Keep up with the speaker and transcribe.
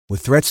With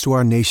threats to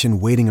our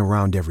nation waiting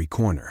around every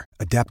corner,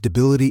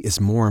 adaptability is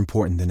more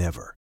important than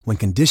ever. When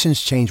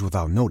conditions change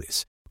without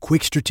notice,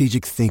 quick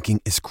strategic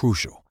thinking is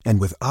crucial.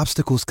 And with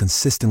obstacles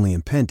consistently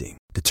impending,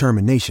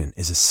 determination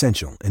is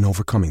essential in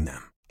overcoming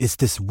them. It's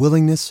this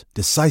willingness,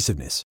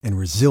 decisiveness, and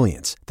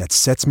resilience that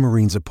sets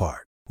Marines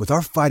apart. With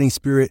our fighting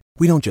spirit,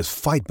 we don't just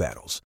fight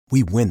battles,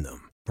 we win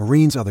them.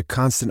 Marines are the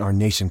constant our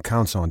nation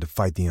counts on to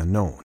fight the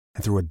unknown.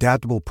 And through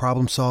adaptable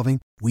problem solving,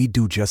 we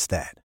do just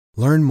that.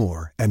 Learn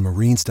more at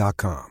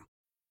marines.com.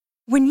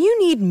 When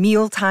you need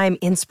mealtime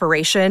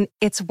inspiration,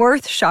 it's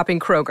worth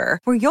shopping Kroger,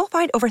 where you'll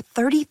find over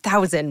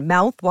 30,000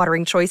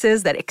 mouth-watering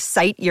choices that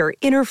excite your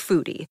inner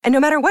foodie. And no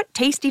matter what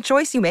tasty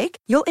choice you make,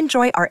 you'll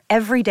enjoy our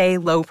everyday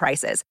low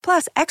prices,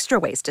 plus extra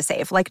ways to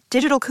save, like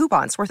digital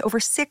coupons worth over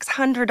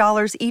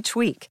 $600 each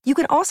week. You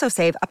can also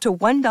save up to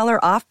 $1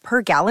 off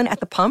per gallon at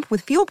the pump with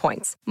fuel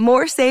points.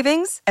 More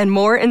savings and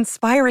more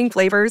inspiring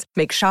flavors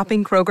make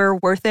shopping Kroger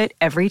worth it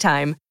every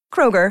time.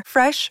 Kroger,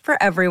 fresh for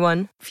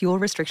everyone. Fuel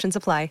restrictions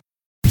apply.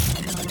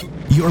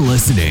 You're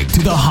listening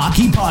to the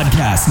Hockey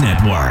Podcast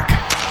Network.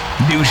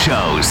 New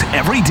shows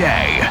every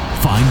day.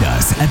 Find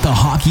us at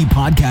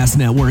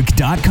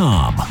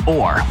thehockeypodcastnetwork.com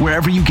or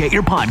wherever you get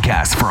your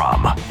podcasts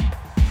from.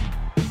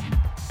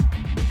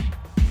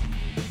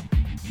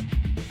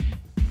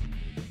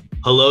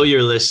 Hello,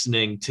 you're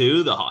listening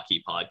to the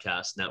Hockey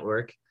Podcast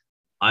Network.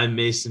 I'm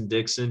Mason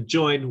Dixon,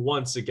 joined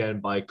once again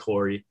by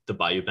Corey, the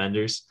Bayou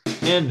Benders,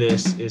 and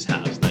this is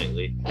Habs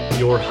Nightly,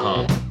 your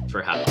hub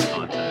for Habs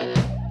content.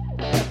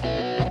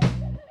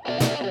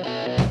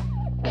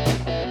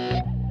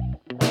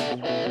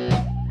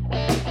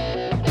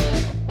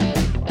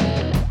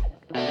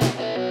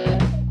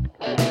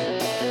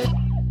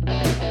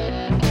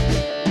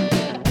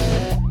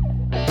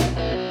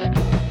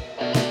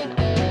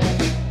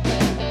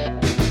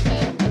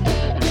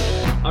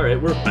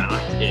 We're back.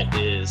 It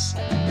is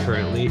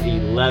currently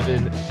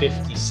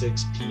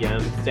 11:56 p.m.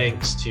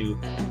 Thanks to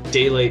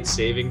daylight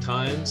saving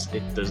times.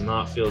 It does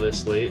not feel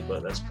this late,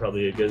 but that's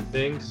probably a good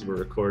thing because we're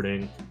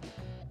recording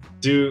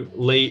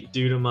late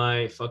due to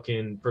my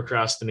fucking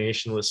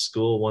procrastination with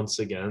school once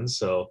again.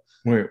 So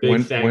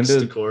thanks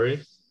to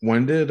Corey.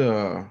 When did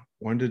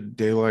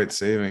daylight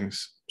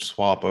savings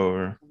swap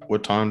over?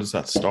 What time does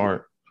that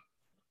start?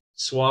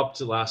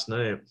 Swapped last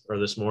night or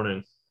this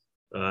morning.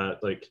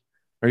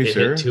 Are you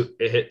serious?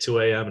 It hit 2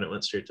 a.m. and it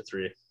went straight to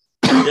 3.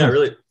 Yeah,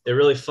 it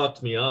really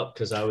fucked me up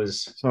because I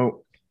was.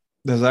 So,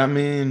 does that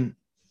mean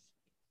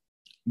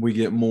we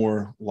get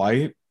more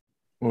light,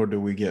 or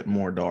do we get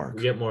more dark?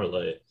 We get more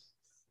light.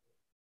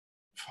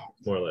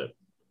 More light.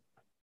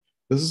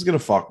 This is gonna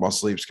fuck my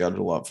sleep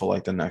schedule up for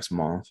like the next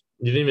month.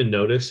 You didn't even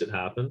notice it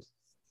happened?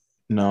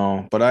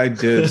 No, but I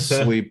did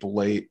sleep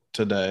late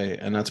today,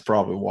 and that's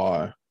probably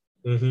why.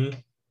 Mm-hmm.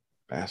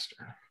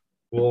 Bastard.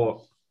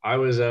 Well, I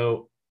was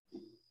out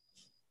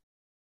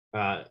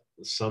at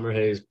Summer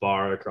Haze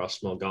Bar across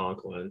from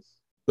Algonquin.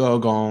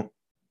 And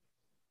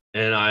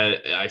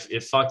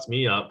it fucked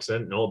me up because I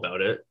didn't know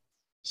about it.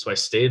 So I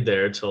stayed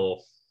there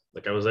till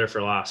I was there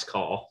for last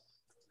call.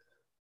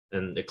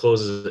 And it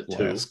closes at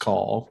 2. Last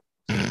call.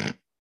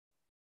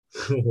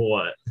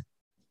 What?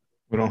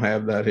 We don't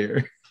have that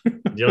here.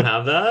 You don't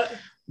have that?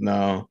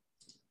 No.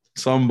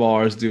 Some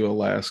bars do a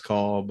last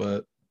call,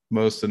 but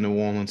most of New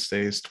Orleans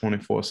stays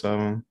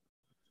 24/7.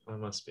 That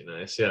must be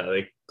nice. Yeah,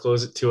 they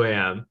close at 2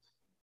 a.m.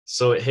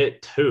 So it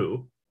hit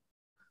 2.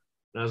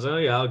 And I was like, oh,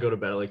 yeah, I'll go to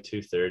bed at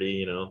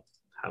 2:30,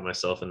 have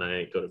myself a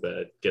night, go to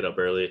bed, get up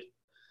early,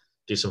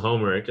 do some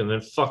homework. And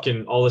then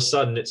fucking all of a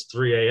sudden it's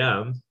 3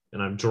 a.m.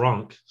 and I'm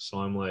drunk. So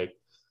I'm like,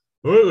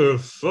 what the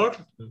fuck?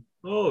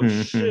 Oh,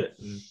 shit.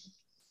 And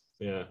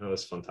yeah, that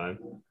was a fun time.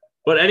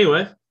 But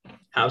anyway,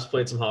 Habs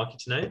played some hockey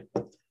tonight.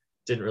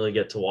 Didn't really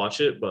get to watch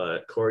it,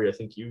 but Corey, I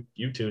think you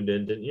tuned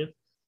in, didn't you?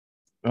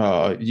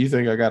 You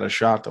think I got a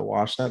shot to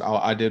watch that?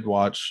 I did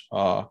watch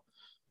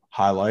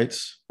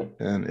highlights,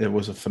 and it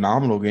was a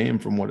phenomenal game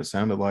from what it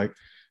sounded like.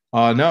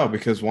 No,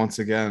 because once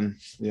again,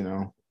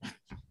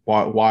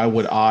 why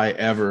would I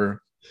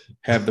ever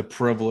have the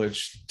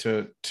privilege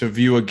to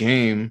view a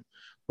game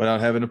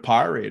without having to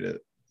pirate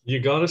it? You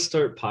got to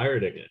start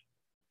pirating it.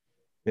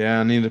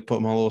 Yeah, I need to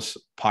put my little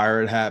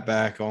pirate hat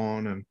back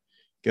on and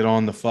get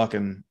on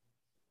the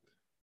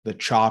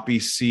choppy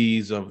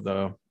seas of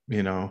the,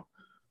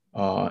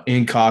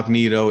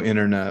 incognito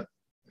internet.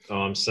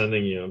 Oh, I'm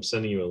sending you a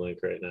link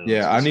right now.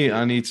 Yeah, I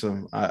need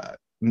some.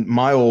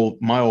 My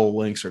old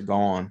links are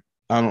gone.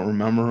 I don't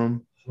remember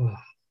them. I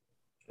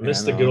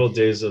miss the good old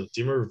days of.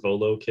 Do you remember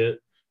VoloKit?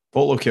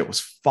 VoloKit was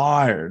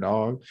fire,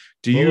 dog.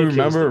 Do you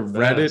remember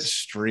Reddit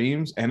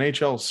streams,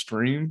 NHL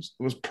streams?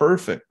 It was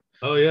perfect.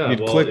 Oh yeah,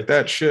 you'd click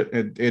that shit,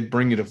 it'd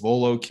bring you to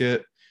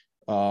VoloKit.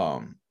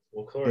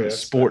 Corey,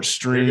 sports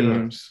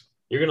streams.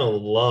 You're gonna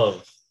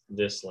love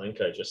this link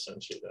I just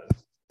sent you. Then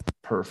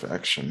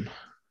perfection.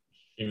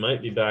 You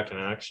might be back in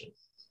action.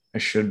 I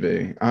should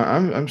be.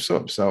 I'm so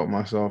upset with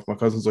myself. My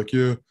cousin's like,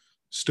 yeah,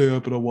 stay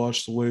up and I'll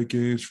watch the late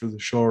games for the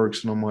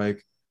Sharks. And I'm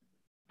like,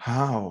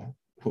 how?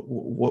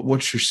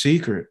 What's your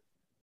secret?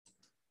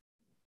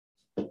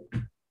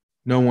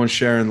 No one's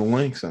sharing the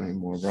links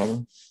anymore,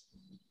 brother.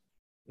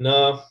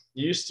 No,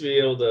 you used to be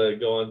able to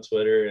go on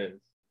Twitter and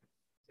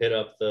hit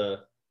up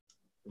the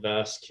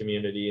vast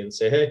community and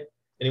say, hey,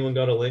 anyone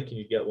got a link? And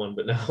you get one.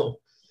 But now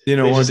You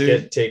know they what, just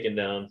dude? get taken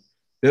down.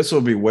 This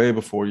will be way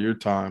before your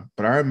time,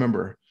 but I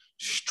remember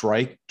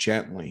Strike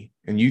Gently,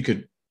 and you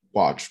could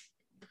watch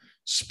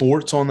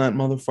sports on that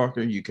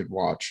motherfucker. You could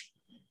watch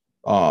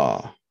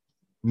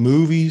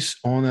movies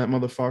on that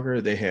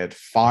motherfucker. They had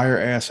fire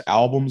ass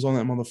albums on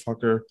that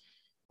motherfucker.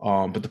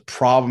 But the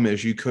problem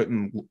is you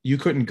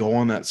couldn't go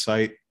on that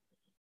site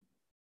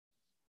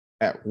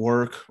at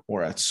work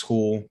or at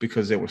school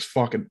because there was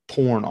fucking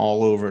porn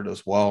all over it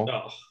as well.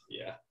 Oh,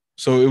 yeah.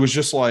 So it was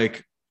just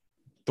like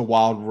the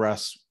Wild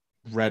West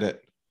Reddit.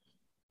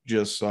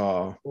 Just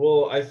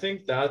Well, I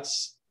think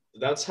that's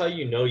how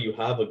you know you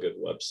have a good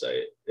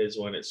website is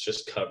when it's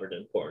just covered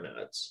in porn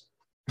ads.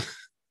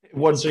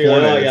 what So porn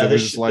you're like, oh, ads? yeah, It was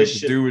this just shit- like this the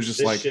shit- dude was just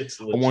this like,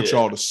 shit's I want legit.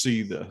 y'all to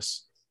see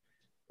this.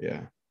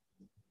 Yeah.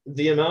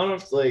 The amount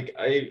of like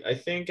I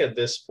think at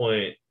this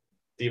point,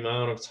 the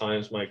amount of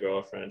times my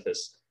girlfriend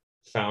has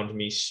found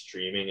me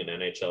streaming an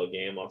NHL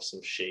game off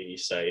some shady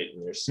site,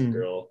 and there's some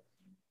girl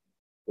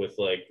with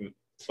like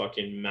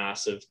fucking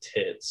massive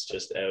tits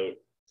just out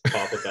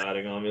pop a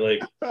batting on me.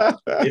 Like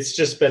it's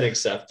just been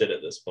accepted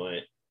at this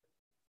point.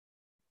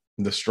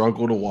 The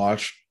struggle to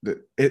watch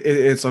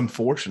it's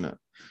unfortunate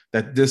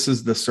that this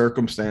is the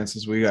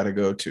circumstances we got to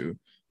go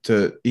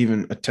to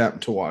even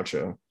attempt to watch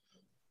a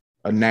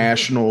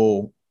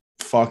national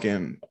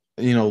fucking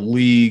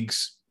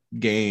leagues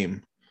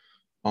game.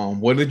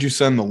 What did you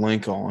send the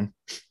link on?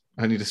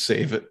 I need to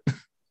save it.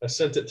 I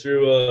sent it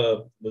through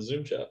the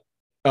Zoom chat.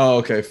 Oh,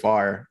 okay,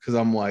 fire. Because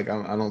I'm like,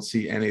 I don't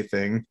see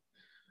anything.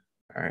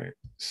 All right,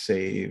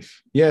 save.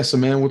 Yeah, so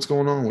man, what's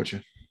going on with you?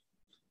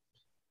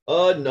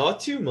 Not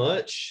too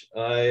much.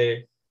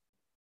 I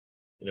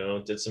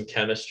did some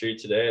chemistry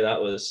today.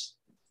 That was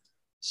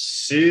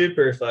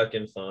super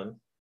fucking fun.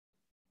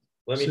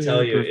 Let me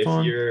tell you, Super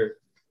fun.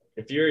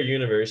 if you're a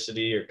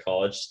university or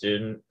college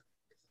student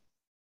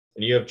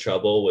and you have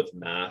trouble with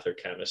math or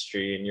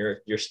chemistry and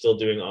you're still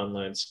doing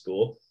online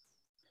school,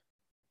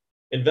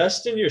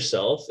 invest in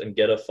yourself and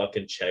get a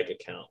fucking Chegg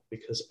account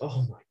because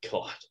oh my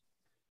god,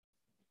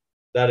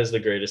 that is the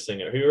greatest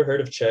thing ever. Have you ever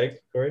heard of Chegg,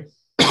 Corey?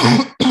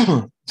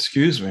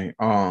 Excuse me.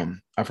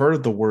 I've heard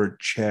of the word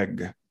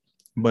Chegg,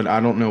 but I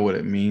don't know what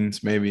it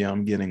means. Maybe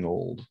I'm getting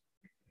old.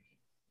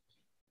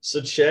 So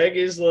Chegg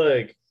is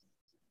like,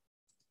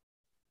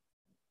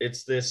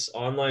 it's this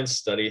online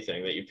study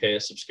thing that you pay a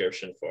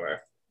subscription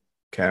for.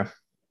 Okay.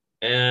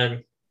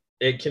 And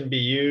it can be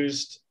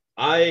used.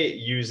 I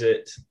use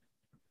it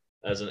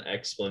as an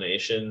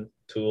explanation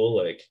tool.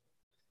 Like,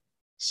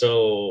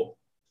 so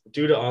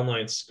due to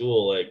online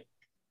school, like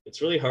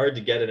it's really hard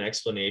to get an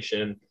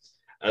explanation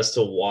as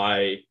to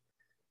why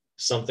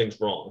something's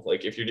wrong.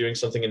 Like if you're doing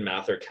something in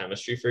math or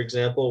chemistry, for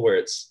example, where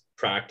it's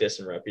practice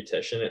and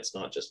repetition, it's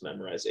not just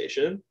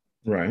memorization.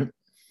 Right.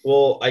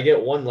 Well, I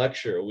get one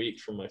lecture a week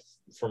from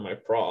my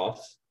prof,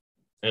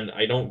 and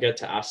I don't get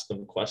to ask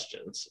them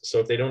questions. So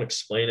if they don't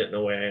explain it in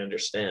a way I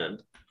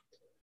understand,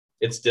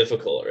 it's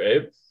difficult,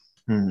 right?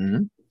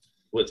 Mm-hmm.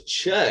 With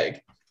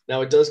Chegg,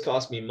 now it does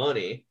cost me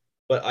money,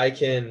 but I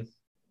can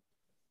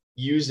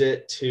use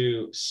it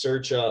to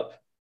search up.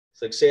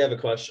 It's like, say I have a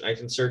question, I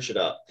can search it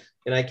up,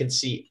 and I can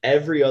see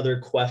every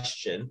other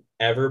question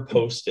ever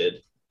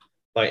posted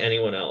by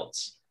anyone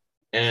else.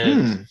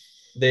 And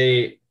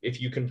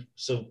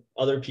so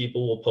other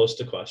people will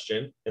post a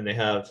question, and they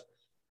have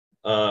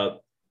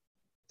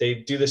they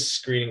do this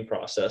screening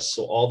process.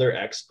 So all their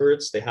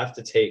experts, they have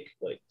to take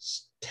like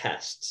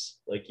tests.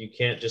 Like you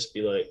can't just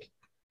be like,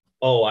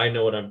 oh, I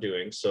know what I'm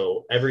doing.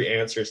 So every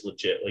answer is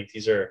legit. Like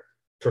these are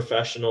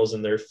professionals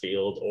in their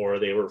field, or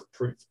they were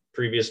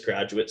previous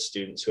graduate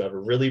students who have a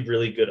really,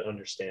 really good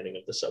understanding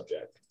of the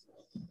subject.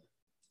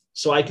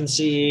 So I can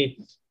see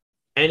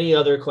any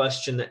other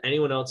question that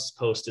anyone else has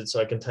posted.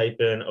 So I can type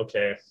in,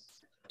 okay,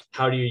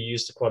 how do you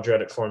use the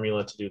quadratic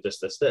formula to do this,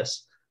 this,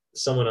 this?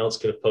 Someone else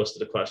could have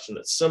posted a question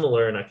that's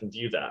similar, and I can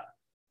view that.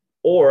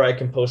 Or I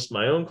can post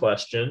my own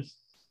question,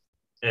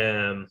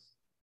 and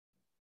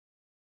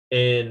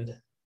in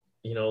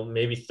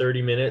maybe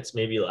 30 minutes,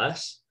 maybe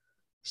less,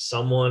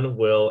 someone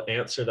will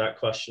answer that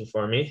question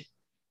for me.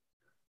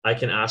 I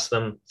can ask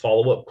them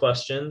follow-up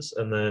questions,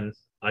 and then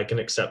I can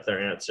accept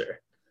their answer.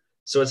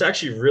 So it's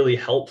actually really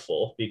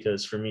helpful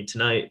because for me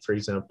tonight, for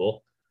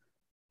example,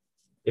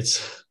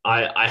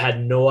 I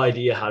had no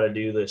idea how to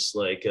do this.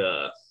 Like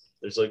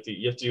there's like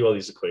you have to do all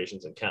these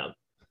equations in chem.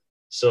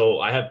 So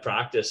I have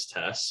practice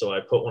tests. So I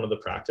put one of the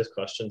practice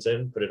questions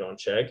in, put it on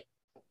Chegg,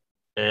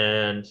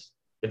 and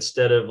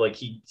instead of like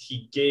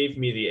he gave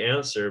me the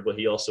answer, but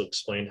he also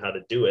explained how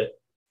to do it.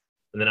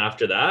 And then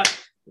after that,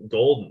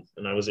 golden,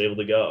 and I was able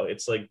to go.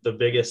 It's like the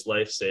biggest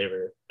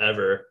lifesaver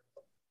ever.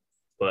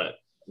 But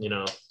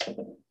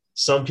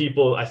some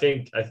people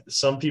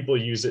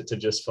use it to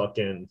just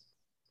fucking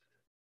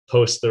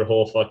post their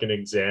whole fucking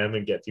exam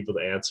and get people to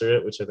answer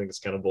it, which I think is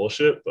kind of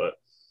bullshit, but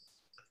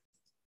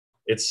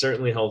it's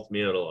certainly helped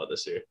me out a lot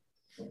this year.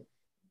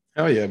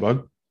 Hell yeah,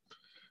 bud.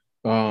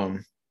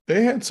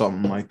 They had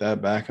something like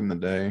that back in the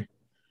day.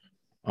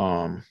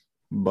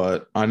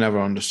 But I never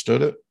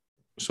understood it,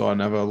 so I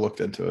never looked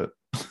into it.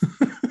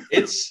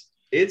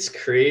 It's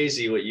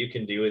crazy what you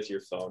can do with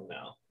your phone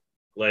now.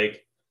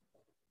 Like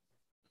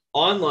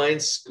online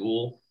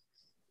school,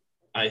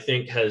 I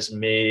think has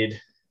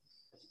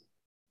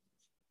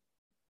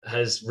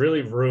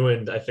really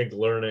ruined, I think,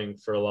 learning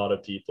for a lot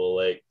of people.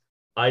 Like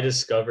I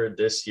discovered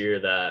this year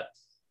that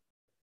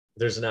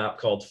there's an app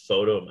called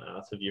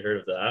Photomath. Have you heard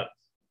of that?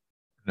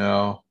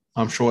 No,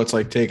 I'm sure it's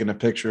like taking a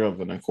picture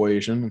of an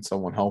equation and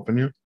someone helping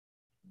you.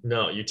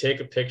 No, you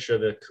take a picture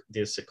of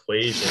this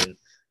equation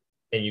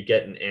and you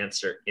get an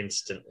answer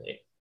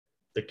instantly.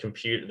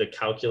 The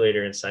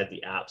calculator inside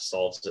the app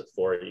solves it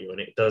for you.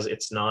 And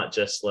it's not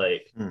just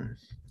like,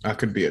 I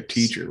could be a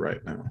teacher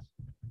right now.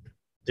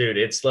 dude,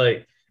 it's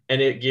like,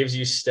 and it gives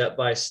you step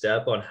by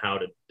step on how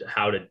to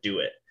do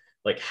it,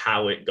 like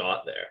how it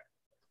got there.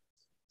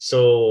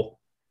 So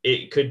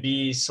it could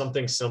be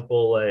something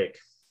simple like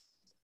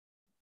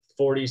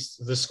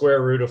the square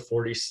root of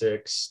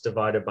 46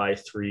 divided by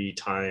 3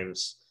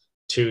 times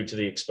 2 to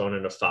the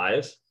exponent of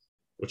 5,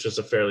 which is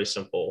a fairly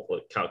simple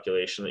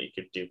calculation that you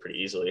could do pretty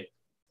easily.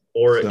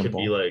 Or it could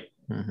be like,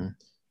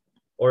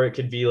 or it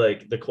could be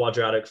like the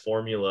quadratic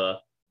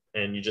formula,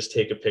 and you just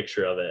take a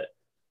picture of it,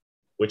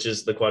 which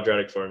is the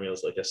quadratic formula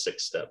is like a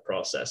 6-step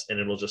process, and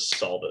it will just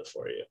solve it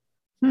for you.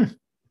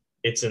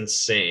 It's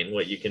insane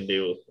what you can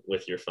do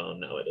with your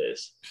phone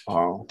nowadays.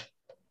 Wow.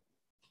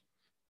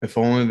 If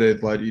only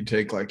they'd let you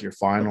take like your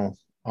final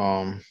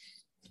at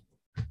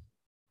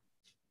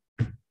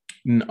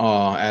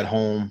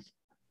home.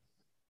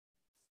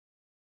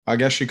 I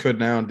guess you could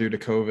now due to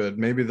COVID.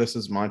 Maybe this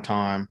is my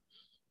time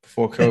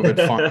before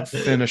COVID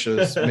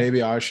finishes.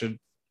 Maybe I should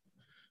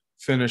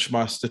finish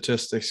my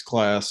statistics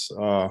class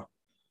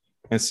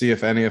and see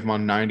if any of my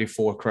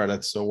 94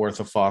 credits are worth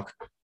a fuck,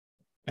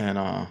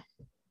 and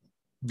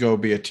go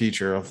be a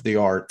teacher of the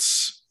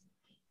arts.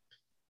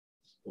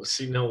 Well,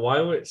 see, now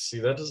why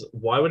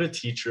would a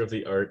teacher of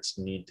the arts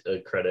need a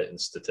credit in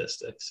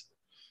statistics?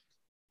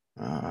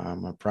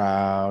 I'm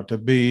proud to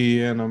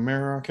be an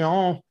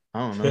American. I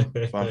don't know,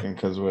 fucking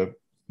because we're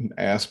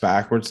ass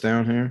backwards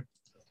down here.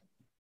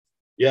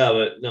 Yeah,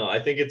 but no, I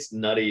think it's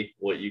nutty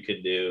what you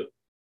could do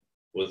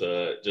with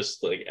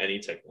just like any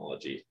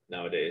technology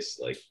nowadays.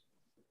 Like,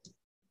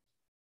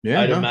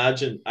 yeah,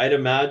 I'd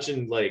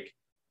imagine like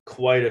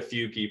quite a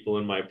few people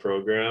in my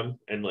program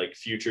and like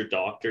future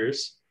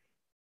doctors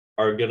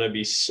are gonna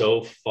be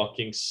so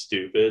fucking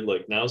stupid.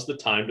 Like now's the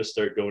time to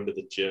start going to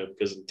the gym,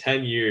 because in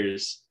 10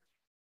 years,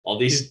 all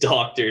these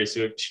doctors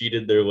who have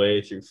cheated their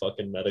way through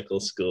fucking medical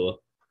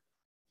school.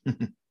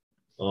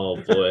 Oh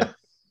boy.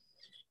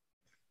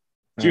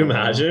 Do you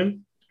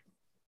imagine?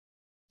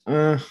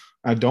 I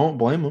don't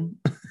blame them,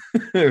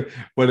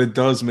 but it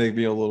does make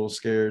me a little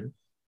scared.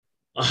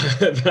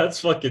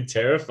 That's fucking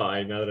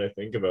terrifying now that I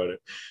think about it.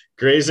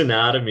 Grey's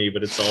Anatomy,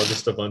 but it's all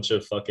just a bunch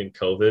of fucking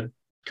COVID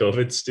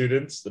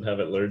students that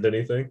haven't learned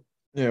anything.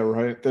 Yeah,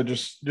 right. They're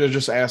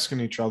just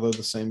asking each other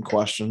the same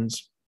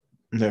questions.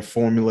 They're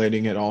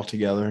formulating it all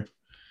together.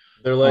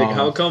 They're like,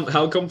 how come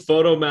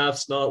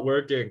Photomath's not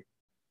working?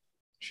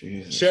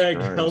 Jesus Chegg,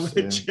 Christ, help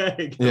me,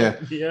 Chegg. Yeah,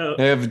 help me out.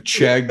 They have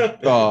Chegg.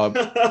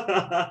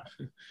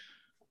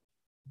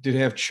 Did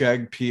have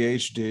Chegg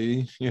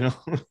PhD? You know,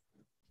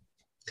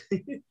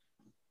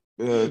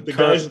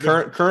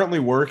 currently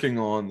working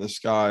on this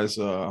guy's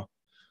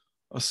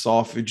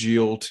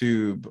esophageal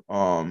tube.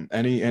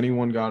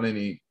 Anyone got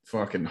any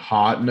fucking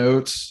hot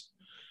notes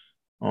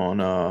on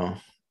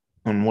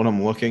what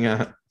I'm looking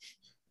at?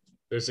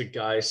 There's a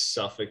guy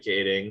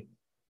suffocating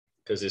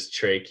because his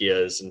trachea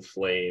is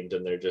inflamed,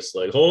 and they're just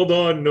like, hold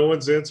on, no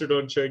one's answered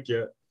on Chegg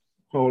yet.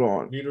 Hold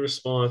on. Need a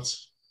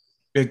response.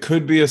 It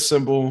could be as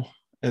simple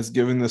as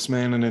giving this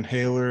man an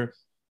inhaler.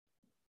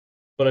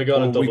 But I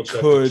gotta double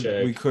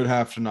check. We could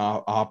have to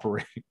not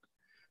operate.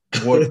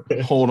 What?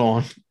 Hold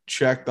on.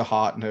 Check the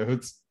hot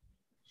notes.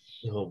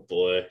 Oh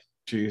boy.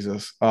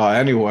 Jesus.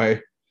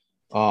 Anyway,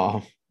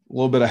 a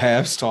little bit of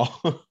Habs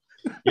talk.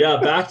 Yeah,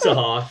 back to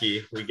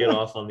hockey. We get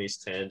off on these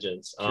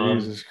tangents.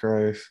 Jesus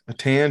Christ. A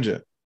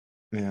tangent.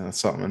 Yeah, that's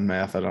something in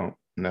math I don't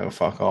know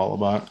fuck all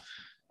about.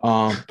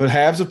 But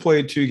Habs have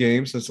played 2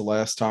 games since the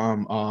last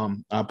time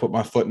I put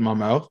my foot in my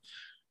mouth.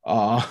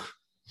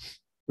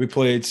 We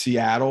played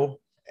Seattle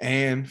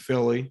and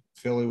Philly.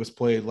 Philly was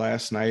played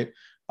last night,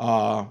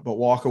 but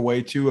walk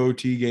away 2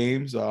 OT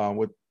games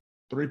with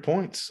 3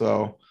 points.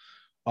 So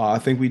I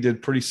think we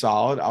did pretty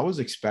solid. I was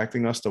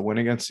expecting us to win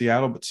against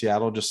Seattle, but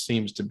Seattle just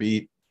seems to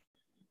beat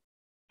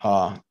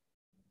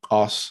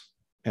us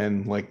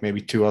and like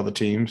maybe 2 other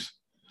teams.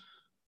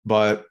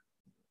 But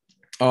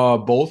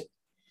both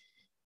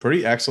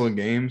pretty excellent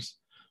games.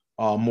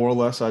 More or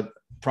less, I'd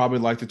probably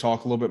like to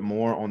talk a little bit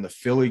more on the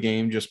Philly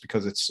game just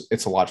because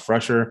it's a lot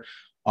fresher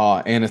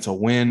and it's a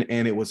win.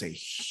 And it was a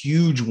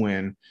huge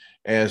win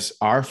as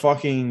our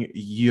fucking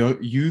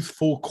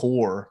youthful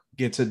core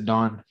gets it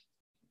done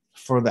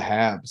for the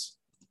Habs.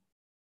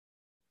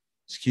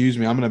 Excuse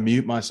me, I'm going to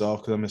mute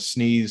myself because I'm going to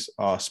sneeze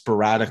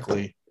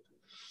sporadically.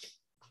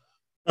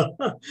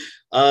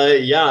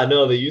 Yeah,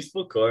 no, the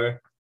youthful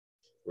core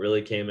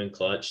really came in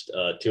clutch.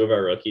 Two of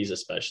our rookies,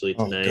 especially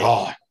tonight.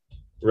 Oh, God.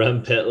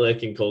 Rem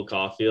Pitlick and Cole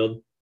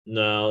Caulfield,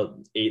 now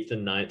 8th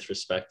and 9th,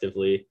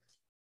 respectively,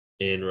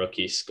 in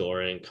rookie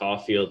scoring.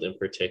 Caulfield, in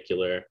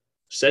particular,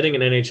 setting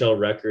an NHL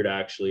record,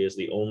 actually, as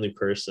the only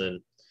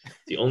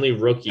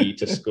rookie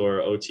to score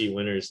OT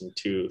winners in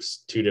two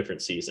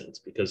different seasons,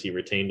 because he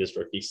retained his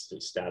rookie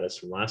status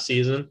from last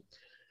season.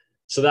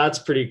 So that's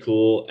pretty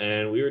cool.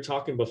 And we were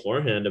talking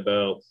beforehand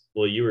about,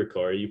 well, you were,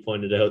 Corey, you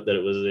pointed out that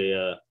it was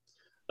a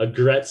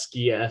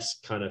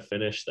Gretzky-esque kind of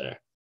finish there.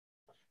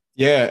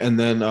 Yeah, and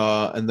then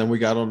we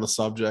got on the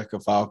subject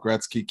of how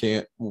Gretzky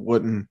the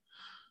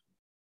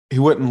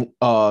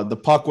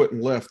puck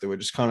wouldn't lift. It would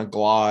just kind of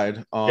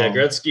glide.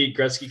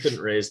 Gretzky couldn't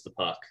raise the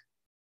puck.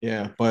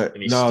 Yeah, but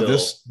no,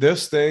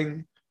 this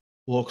thing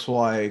looks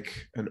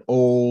like an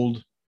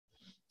old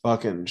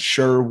fucking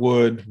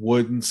Sherwood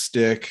wooden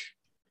stick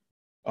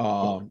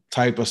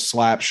type of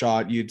slap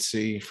shot you'd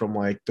see from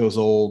like those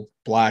old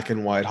black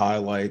and white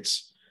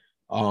highlights.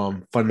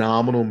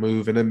 Phenomenal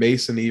move. And then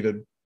Mason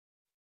even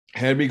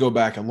had me go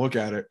back and look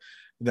at it,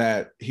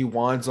 that he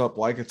winds up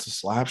like it's a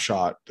slap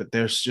shot, but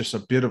there's just a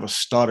bit of a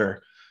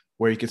stutter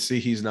where you can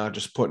see he's not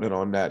just putting it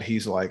on net.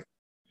 He's like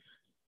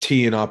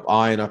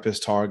eyeing up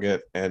his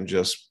target, and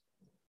just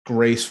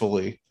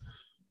gracefully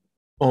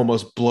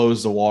almost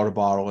blows the water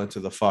bottle into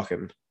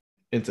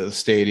the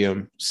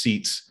stadium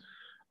seats.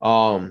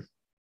 I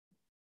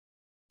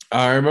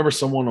remember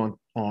someone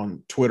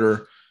on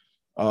Twitter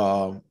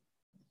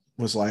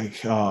was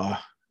like,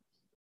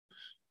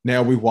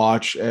 now we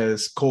watch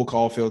as Cole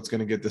Caulfield's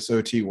going to get this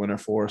OT winner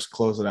for us,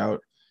 close it out.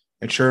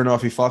 And sure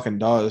enough, he fucking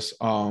does.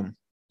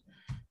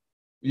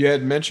 You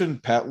had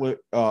mentioned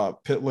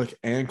Pitlick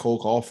and Cole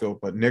Caulfield,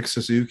 but Nick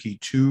Suzuki,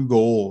 2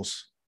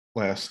 goals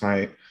last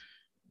night.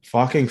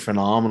 Fucking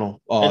phenomenal.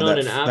 And on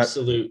an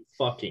absolute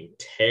fucking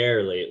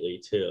tear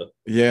lately, too.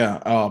 Yeah,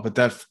 but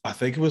I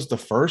think it was the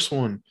first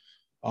one.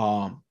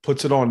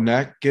 Puts it on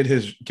net,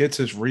 gets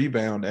his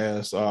rebound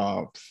as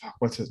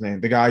what's his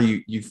name? The guy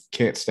you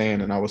can't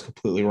stand, and I was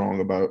completely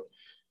wrong about.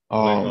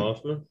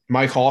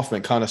 Mike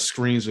Hoffman kind of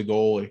screens the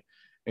goalie,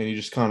 and he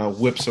just kind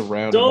of whips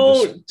around.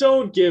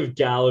 Don't give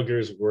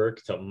Gallagher's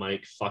work to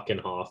Mike fucking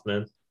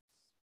Hoffman.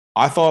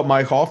 I thought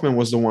Mike Hoffman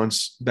was the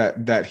ones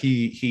that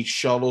he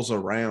shuttles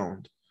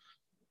around.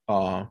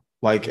 I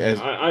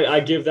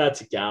give that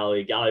to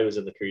Galley. Galley was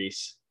in the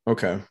crease.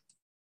 Okay.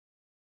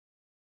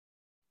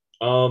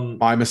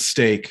 My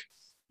mistake.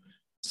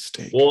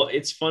 Well,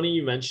 it's funny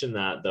you mentioned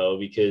that, though,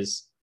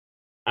 because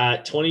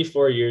at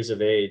 24 years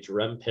of age,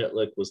 Rem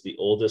Pitlick was the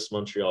oldest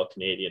Montreal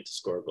Canadian to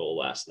score a goal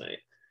last night.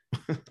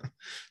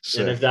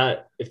 And if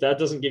that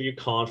doesn't give you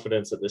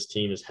confidence that this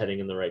team is heading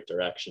in the right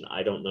direction,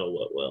 I don't know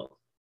what will.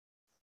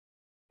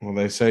 Well,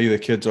 they say the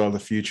kids are the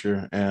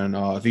future,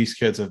 and these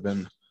kids have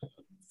been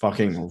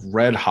fucking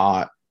red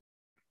hot.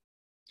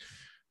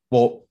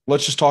 Well,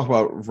 let's just talk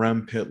about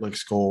Rem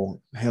Pitlick's goal.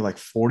 He had like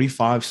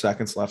 45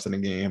 seconds left in the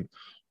game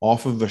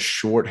off of the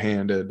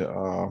shorthanded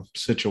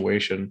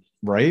situation,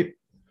 right?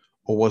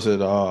 Or was it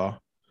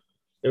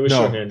it was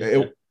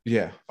shorthanded.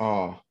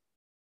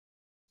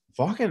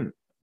 Fucking,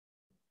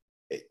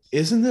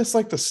 isn't this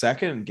like the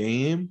second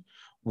game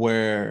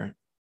where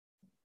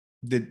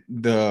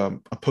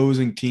the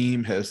opposing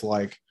team has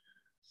like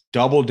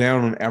doubled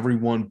down on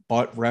everyone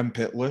but Rem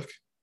Pitlick,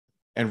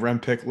 and Rem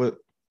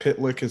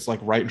Pitlick is like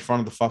right in front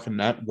of the fucking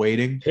net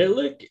waiting?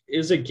 Pitlick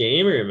is a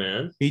gamer,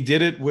 man. He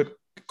did it with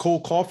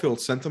Cole Caulfield,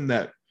 sent him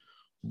that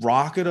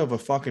rocket of a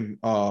fucking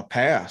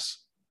pass.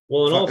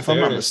 Well, if I'm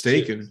not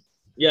mistaken.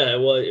 Yeah, it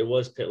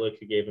was Pitlick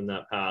who gave him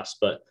that pass,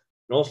 but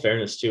in all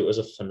fairness, too, it was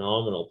a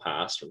phenomenal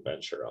pass from Ben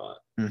Sherratt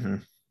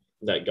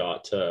that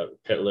got to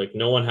Pitlick.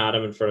 No one had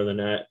him in front of the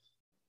net.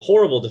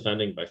 Horrible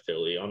defending by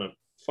Philly on a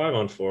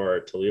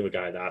 5-on-4 to leave a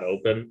guy that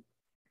open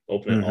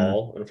at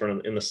all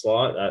in the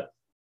slot. That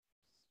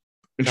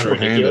kind of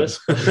ridiculous.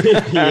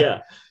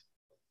 Yeah.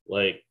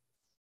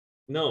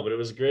 No, but it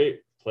was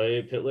great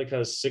play. Pitlick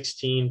has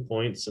 16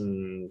 points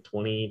in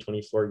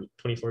 24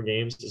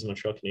 games as a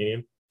Montreal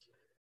Canadian.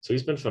 So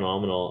he's been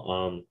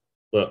phenomenal.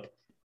 Look,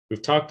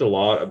 we've talked a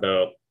lot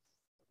about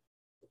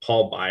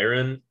Paul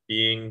Byron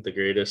being the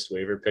greatest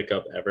waiver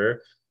pickup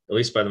ever, at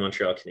least by the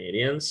Montreal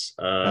Canadiens.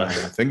 I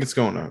think it's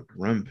going to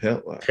Rem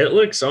Pitlick.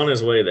 Pitlick's on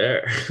his way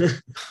there.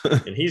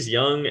 And he's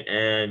young,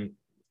 and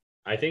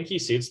I think he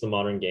suits the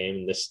modern game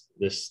and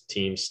this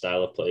team's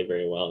style of play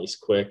very well. He's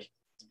quick.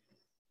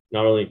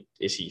 Not only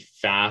is he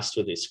fast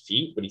with his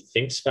feet, but he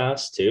thinks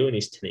fast too, and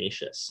he's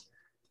tenacious.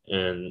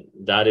 And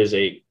that is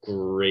a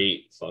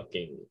great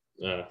fucking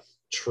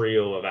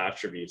trio of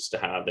attributes to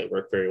have that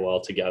work very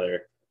well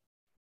together.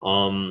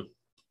 No,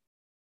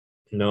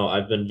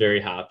 I've been very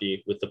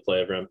happy with the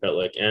play of Rem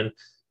Pitlick and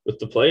with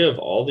the play of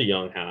all the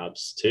young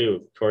Habs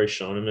too. Corey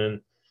Schoeneman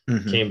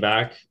came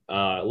back,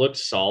 looked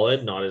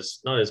solid, not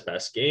his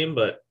best game,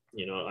 but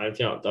I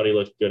thought he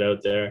looked good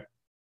out there.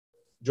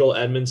 Joel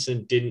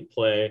Edmondson didn't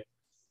play.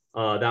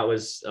 That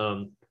was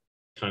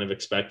kind of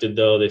expected,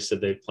 though. They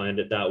said they planned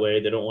it that way.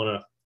 They don't want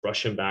to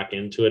rush him back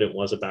into it. It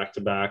was a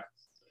back-to-back.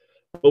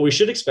 But we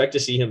should expect to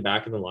see him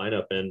back in the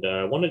lineup. And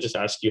I want to just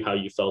ask you how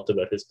you felt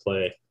about his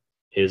play,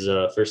 his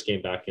first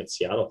game back against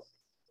Seattle.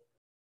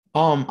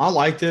 I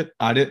liked it.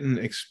 I didn't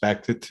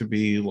expect it to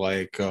be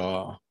like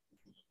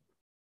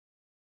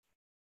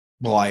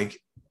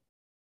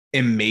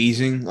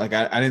amazing. Like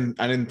I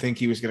didn't think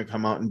he was going to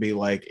come out and be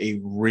like a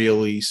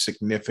really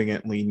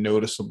significantly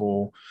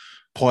noticeable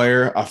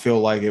player. I feel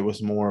like it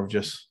was more of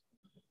just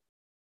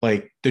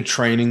like the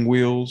training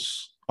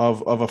wheels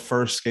of a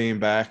first game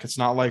back. It's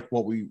not like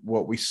what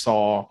we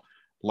saw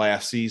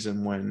last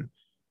season when,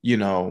 you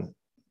know,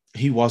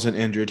 he wasn't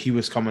injured. He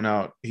was coming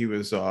out. He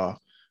was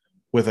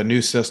with a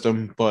new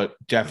system, but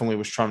definitely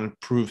was trying to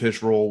prove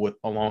his role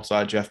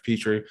alongside Jeff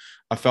Petrie.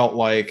 I felt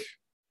like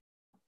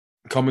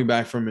coming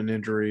back from an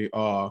injury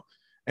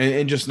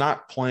and just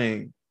not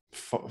playing.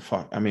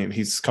 I mean,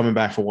 he's coming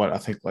back for what I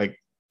think like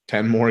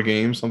 10 more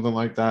games, something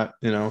like that.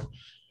 You know,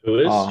 who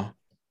is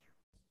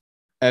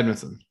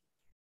Edmondson?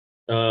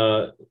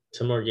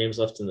 10 more games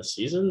left in the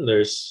season.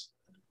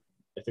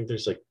 I think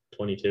there's like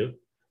 22.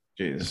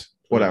 Jeez,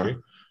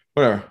 whatever.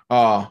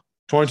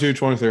 22,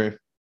 23.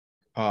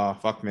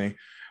 Fuck me.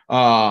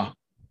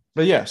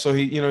 But yeah, so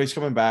he's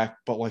coming back,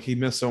 but like he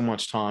missed so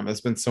much time.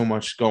 There's been so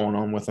much going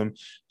on with him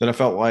that I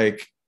felt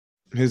like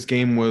his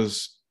game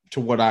was to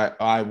what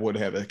I would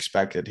have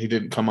expected. He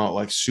didn't come out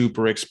like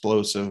super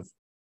explosive,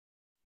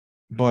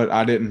 but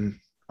I didn't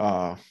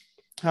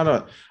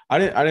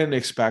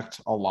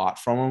expect a lot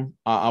from him.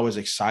 I was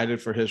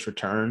excited for his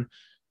return,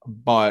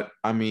 but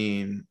I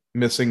mean,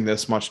 missing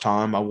this much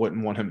time, I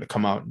wouldn't want him to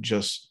come out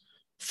just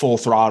full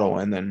throttle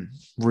and then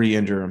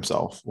re-injure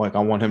himself. Like I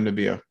want him to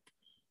be a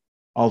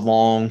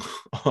long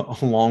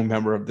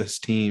member of this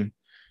team.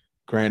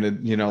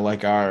 Granted, you know,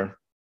 like our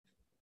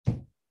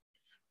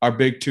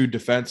big two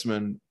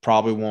defensemen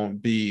probably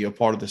won't be a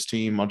part of this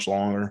team much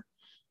longer.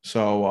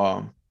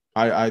 So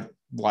I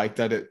like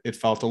that it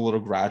felt a little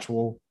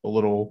gradual, a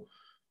little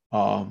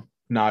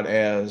not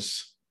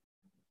as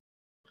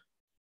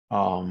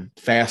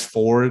fast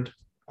forward.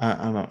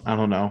 I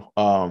don't know.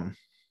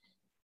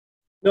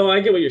 No,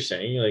 I get what you're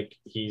saying. Like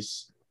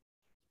he's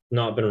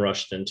not been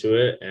rushed into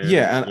it. And,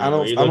 yeah, and I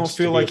don't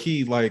feel like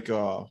he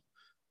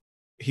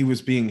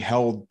was being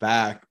held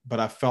back, but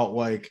I felt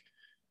like,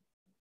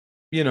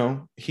 you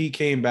know, he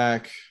came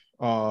back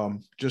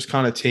just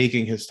kind of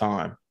taking his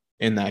time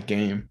in that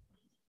game,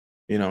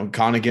 you know,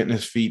 kind of getting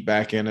his feet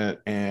back in it.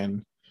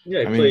 And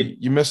yeah, I mean,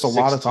 you missed a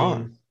lot of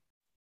time.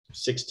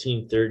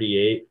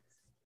 16:38,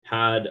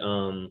 had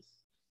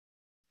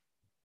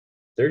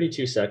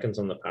 32 seconds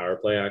on the power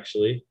play,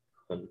 actually.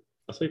 I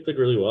thought he played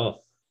really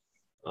well.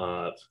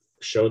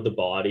 Showed the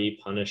body,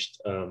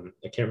 punished. I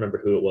can't remember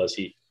who it was.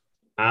 He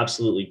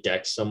absolutely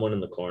decked someone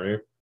in the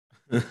corner.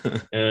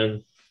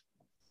 And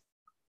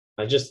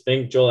I just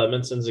think Joel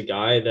Edmondson's a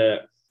guy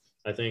that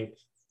I think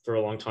for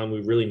a long time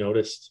we really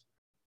noticed,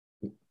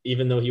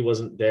 even though he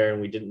wasn't there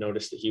and we didn't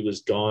notice that he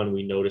was gone,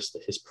 we noticed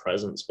that his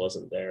presence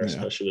wasn't there,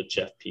 especially with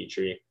Jeff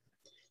Petrie.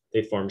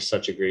 They formed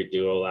such a great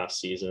duo last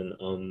season.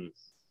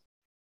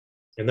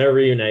 And they're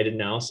reunited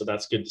now, so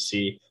that's good to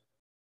see.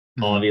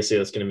 Mm-hmm. Obviously,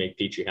 that's going to make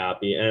Petrie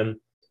happy. And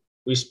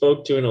we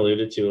spoke to and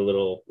alluded to a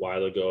little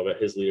while ago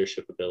about his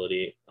leadership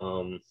ability.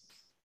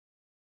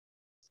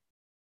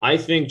 I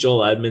think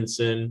Joel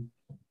Edmondson,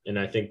 and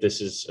I think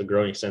this is a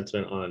growing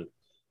sentiment on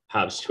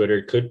Habs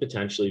Twitter, could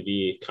potentially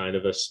be kind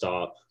of a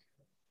stop.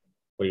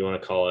 What do you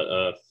want to call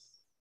it?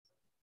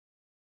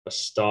 A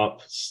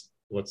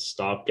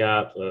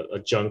stopgap, a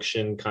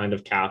junction kind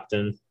of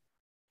captain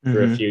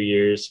for a few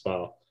years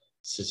while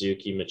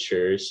Suzuki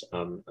matures.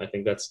 I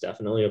think that's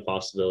definitely a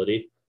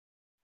possibility.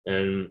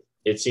 And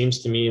it seems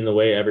to me, in the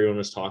way everyone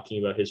was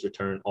talking about his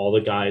return, all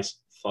the guys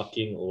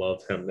fucking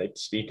love him. They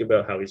speak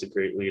about how he's a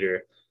great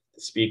leader.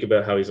 They speak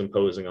about how he's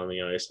imposing on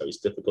the ice, how he's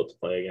difficult to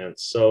play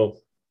against. So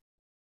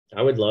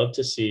I would love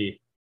to see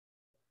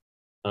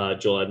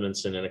Joel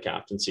Edmondson in a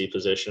captaincy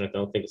position. I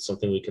don't think it's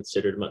something we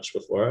considered much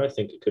before. I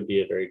think it could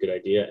be a very good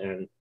idea.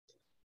 And,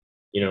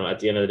 you know, at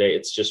the end of the day,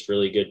 it's just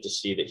really good to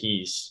see that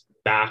he's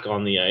back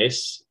on the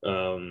ice.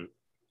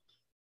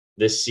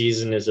 This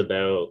season is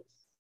about,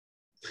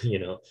 you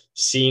know,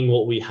 seeing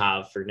what we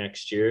have for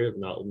next year,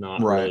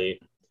 not really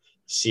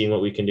seeing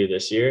what we can do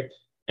this year.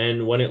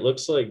 And when it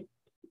looks like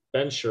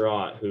Ben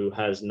Chiarot, who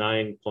has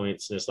 9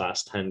 points in his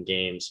last 10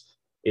 games,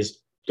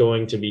 is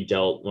going to be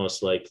dealt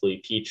most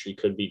likely, Petrie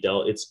could be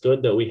dealt. It's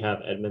good that we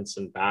have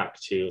Edmondson back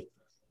to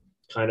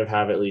kind of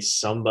have at least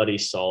somebody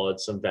solid,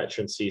 some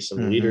veterancy,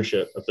 some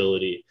leadership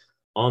ability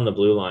on the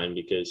blue line,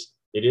 because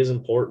it is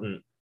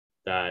important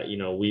that, you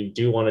know, we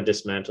do want to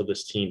dismantle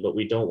this team, but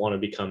we don't want to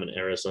become an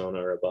Arizona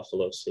or a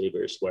Buffalo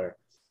Sabres where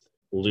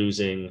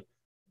losing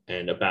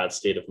and a bad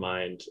state of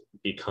mind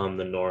become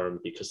the norm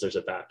because there's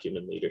a vacuum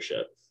in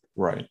leadership.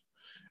 Right.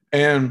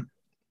 And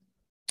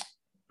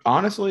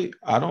honestly,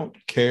 I don't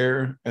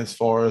care as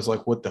far as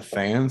like what the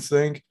fans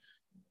think.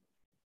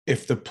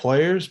 If the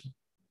players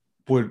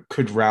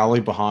could rally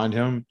behind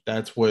him,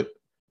 that's what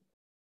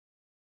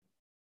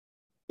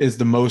is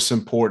the most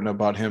important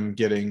about him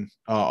getting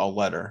a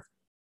letter.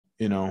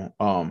 You know,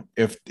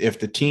 if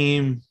the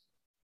team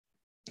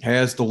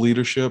has the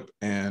leadership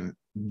and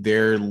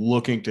they're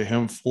looking to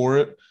him for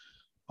it,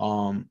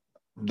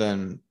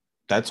 then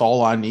that's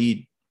all I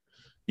need.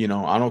 You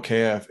know, I don't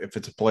care if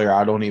it's a player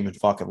I don't even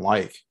fucking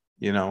like.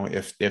 You know,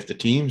 if the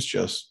team's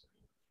just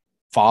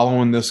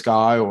following this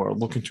guy or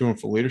looking to him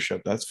for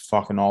leadership, that's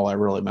fucking all that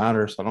really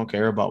matters. I don't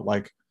care about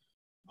like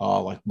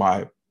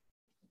my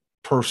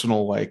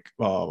personal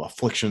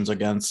afflictions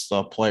against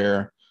a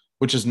player,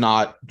 which is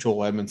not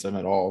Joel Edmondson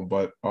at all.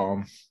 But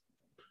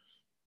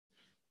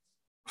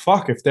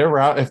fuck, if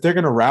they're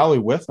gonna rally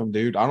with him,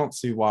 dude, I don't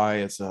see why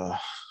it's a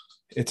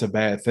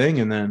bad thing.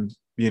 And then,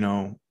 you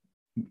know,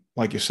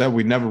 like you said,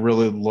 we never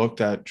really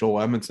looked at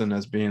Joel Edmondson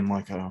as being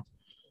like a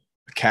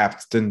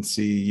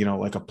captaincy, you know,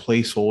 like a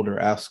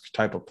placeholder-esque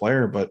type of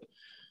player. But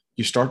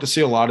you start to see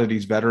a lot of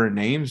these veteran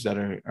names that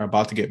are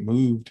about to get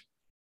moved.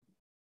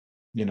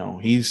 You know,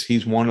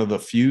 he's one of the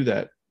few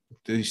that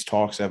these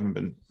talks haven't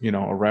been, you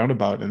know, around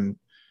about. And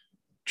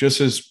just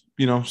his,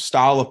 you know,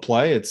 style of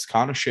play, it's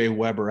kind of Shea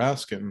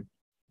Weber-esque. And,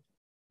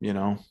 you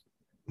know,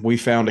 we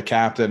found a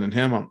captain in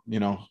him. You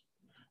know,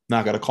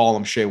 not going to call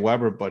him Shea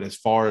Weber, but as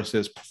far as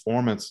his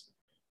performance,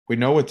 we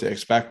know what to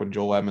expect when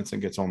Joel Edmondson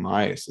gets on the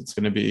ice. It's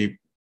going to be,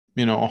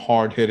 you know, a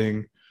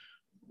hard-hitting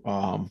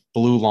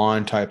blue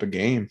line type of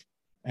game.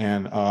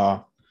 And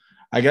I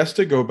guess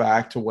to go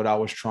back to what I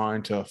was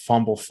trying to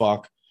fumble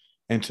fuck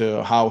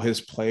into how his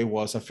play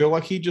was, I feel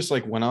like he just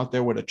like went out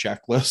there with a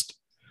checklist,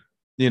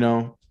 you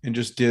know, and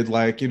just did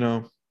like, you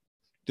know,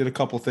 did a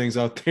couple things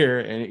out there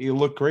and he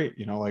looked great,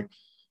 you know, like,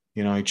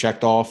 you know, he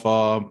checked off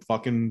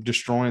fucking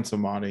destroying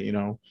somebody, you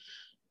know,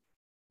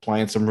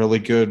 playing some really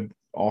good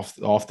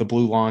off the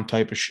blue line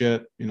type of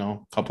shit, you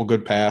know, a couple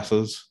good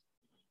passes.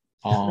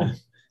 You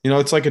know,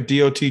 it's like a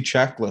DOT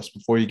checklist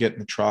before you get in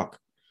the truck,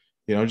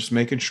 you know, just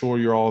making sure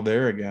you're all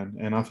there again.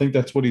 And I think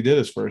that's what he did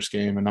his first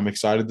game. And I'm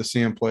excited to see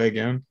him play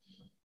again.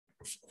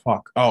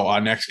 Fuck. Oh, our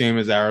next game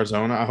is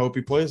Arizona. I hope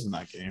he plays in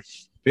that game.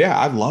 But yeah,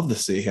 I'd love to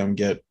see him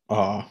get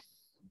I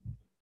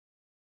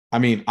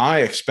mean,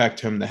 I expect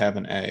him to have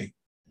an A.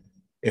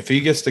 If he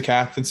gets the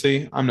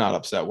captaincy, I'm not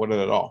upset with it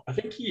at all. I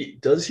think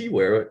he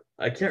wear it?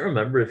 I can't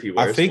remember if he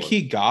wears it. I think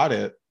he got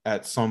it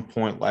at some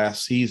point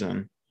last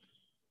season,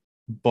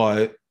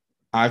 but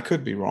I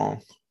could be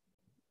wrong.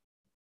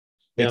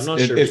 Yeah, I'm not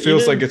sure. It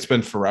feels like it's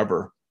been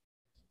forever.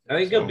 I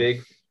think a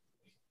big,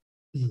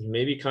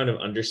 maybe kind of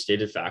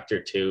understated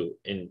factor too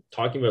in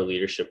talking about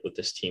leadership with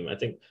this team. I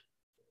think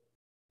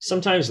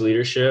sometimes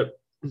leadership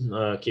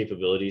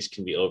capabilities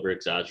can be over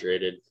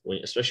exaggerated,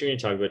 especially when you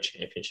talk about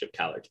championship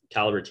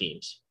caliber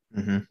teams.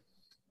 Mm-hmm.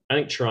 I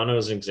think Toronto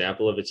is an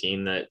example of a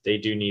team that they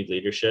do need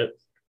leadership,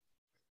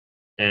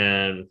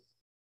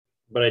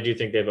 but I do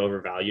think they've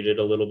overvalued it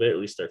a little bit. At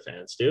least their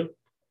fans do.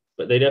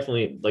 But they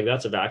definitely, like,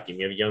 that's a vacuum.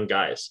 You have young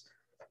guys.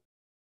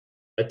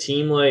 A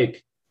team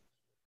like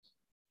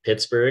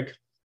Pittsburgh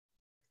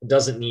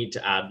doesn't need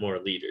to add more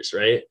leaders,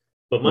 right?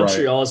 But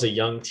Montreal is a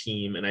young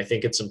team, and I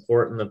think it's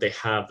important that they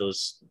have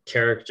those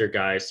character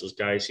guys, those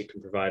guys who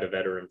can provide a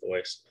veteran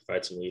voice,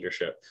 provide some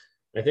leadership.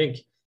 I think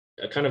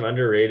a kind of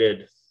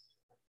underrated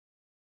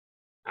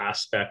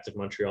aspect of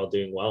Montreal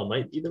doing well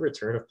might be the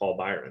return of Paul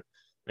Byron.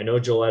 I know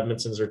Joel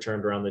Edmondson's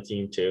returned around the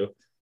team too.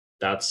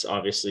 That's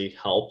obviously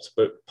helped.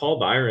 But Paul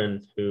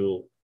Byron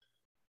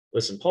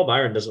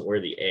doesn't wear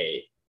the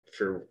A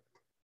for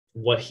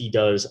what he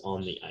does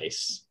on the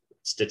ice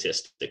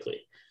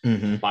statistically.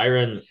 Mm-hmm.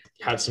 Byron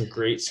had some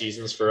great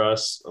seasons for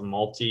us,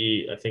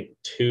 I think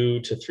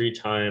 2 to 3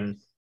 time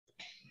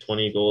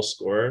 20-goal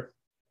scorer.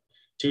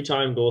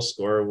 2-time goal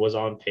scorer, was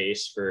on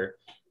pace for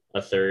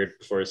a third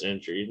before his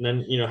injury. And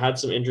then, you know, had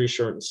some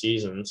injury-shortened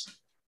seasons.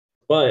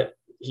 But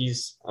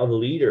he's a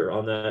leader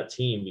on that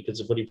team because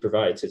of what he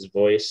provides, his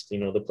voice. You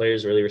know, the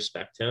players really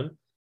respect him.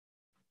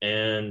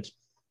 And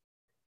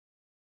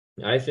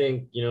I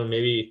think, you know,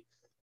 maybe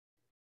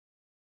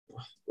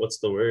what's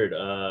the word?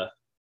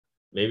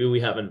 Maybe we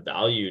haven't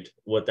valued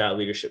what that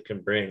leadership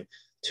can bring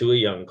to a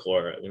young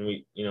core. I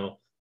mean,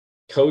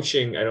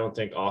 coaching, I don't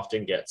think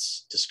often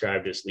gets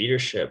described as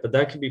leadership, but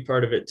that could be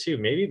part of it too.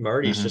 Maybe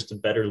Marty's just a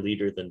better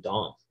leader than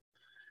Dom,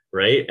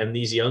 right? And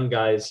these young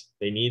guys,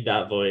 they need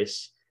that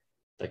voice.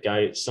 That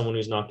guy, someone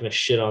who's not going to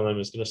shit on them,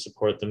 is going to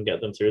support them, get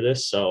them through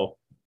this. So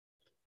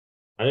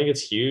I think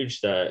it's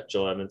huge that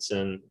Joel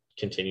Edmondson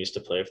continues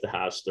to play for the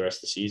Habs for the rest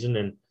of the season.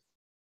 And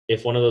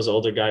if one of those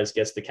older guys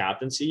gets the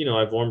captaincy, you know,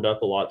 I've warmed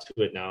up a lot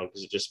to it now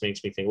because it just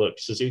makes me think, look,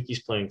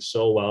 Suzuki's playing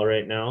so well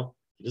right now.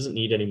 He doesn't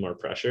need any more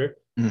pressure.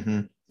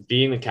 Mm-hmm.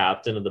 Being the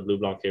captain of the Bleu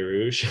Blanc et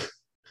Rouge,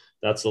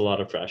 that's a lot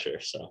of pressure.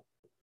 So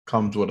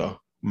comes with a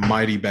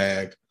mighty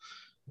bag.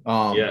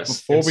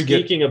 Yes.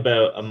 Speaking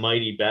about a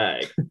mighty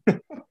bag,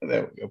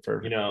 there we go.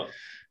 Perfect. You know,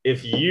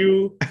 if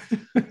you,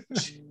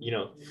 you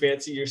know,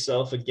 fancy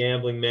yourself a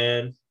gambling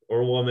man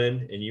or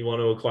woman and you want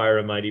to acquire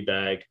a mighty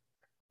bag,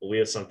 well, we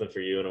have something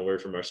for you and a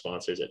word from our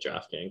sponsors at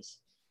DraftKings.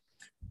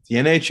 The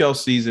NHL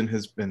season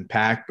has been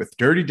packed with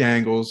dirty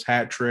dangles,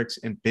 hat tricks,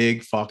 and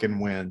big fucking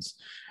wins.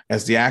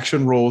 As the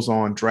action rolls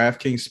on,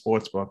 DraftKings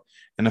Sportsbook,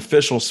 an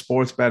official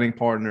sports betting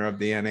partner of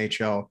the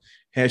NHL,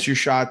 has your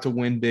shot to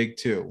win big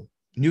too.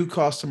 New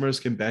customers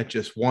can bet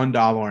just $1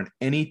 on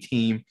any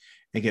team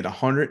and get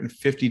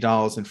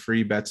 $150 in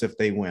free bets if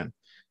they win.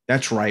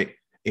 That's right.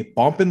 A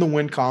bump in the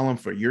win column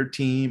for your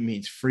team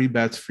means free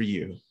bets for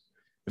you.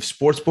 If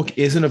Sportsbook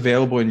isn't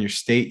available in your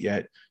state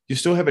yet, you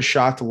still have a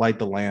shot to light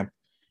the lamp.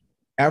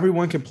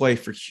 Everyone can play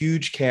for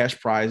huge cash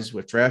prizes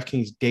with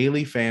DraftKings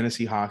daily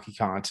fantasy hockey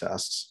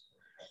contests.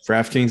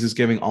 DraftKings is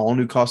giving all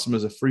new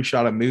customers a free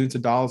shot at millions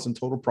of dollars in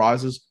total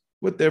prizes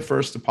with their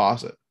first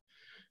deposit.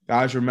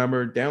 Guys,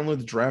 remember, download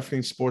the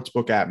DraftKings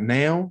Sportsbook app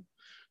now.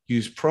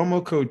 Use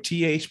promo code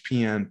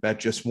THPN, bet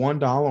just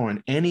 $1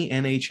 on any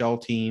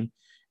NHL team,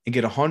 and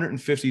get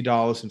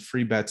 $150 in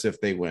free bets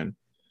if they win.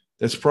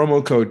 That's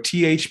promo code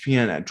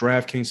THPN at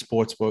DraftKings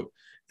Sportsbook,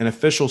 an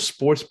official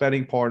sports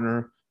betting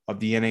partner of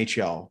the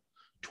NHL.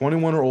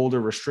 21 or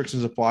older,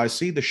 restrictions apply.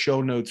 See the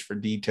show notes for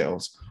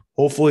details.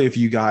 Hopefully, if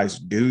you guys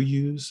do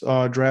use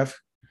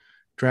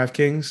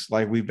DraftKings,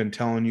 like we've been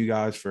telling you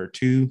guys for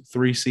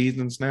 2-3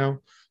 seasons now,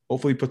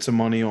 hopefully put some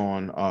money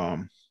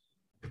on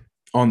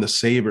the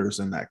Sabres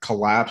in that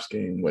collapse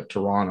game with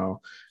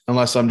Toronto,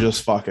 unless I'm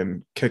just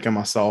fucking kicking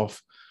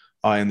myself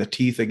in the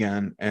teeth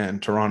again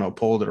and Toronto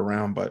pulled it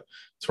around. But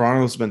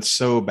Toronto's been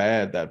so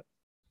bad that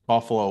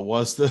Buffalo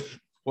was the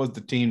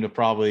team to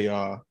probably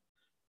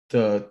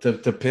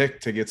to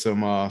pick to get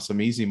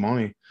some easy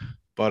money.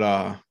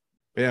 But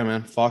yeah,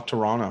 man, fuck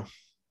Toronto.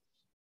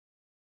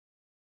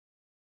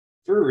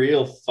 For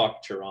real,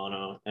 fuck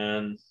Toronto.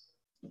 And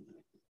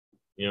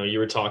you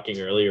were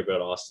talking earlier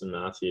about Austin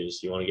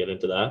Matthews. You want to get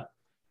into that?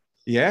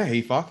 Yeah,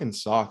 he fucking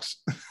sucks.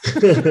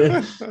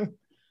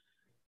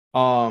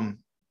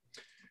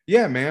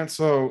 Yeah, man.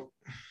 So,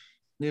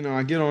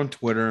 I get on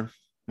Twitter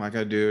like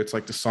I do. It's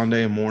like the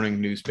Sunday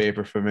morning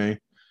newspaper for me.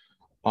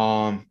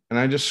 And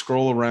I just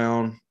scroll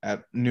around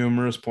at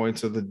numerous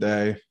points of the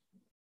day.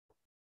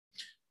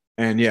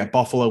 And yeah,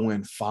 Buffalo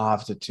win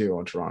 5-2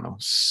 on Toronto.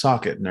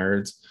 Suck it,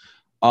 nerds.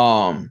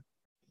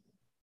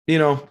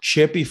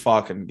 Chippy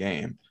fucking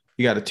game.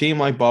 You got a team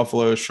like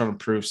Buffalo who's trying to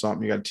prove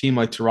something. You got a team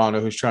like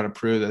Toronto who's trying to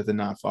prove that they're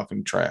not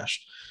fucking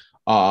trash.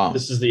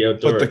 This is the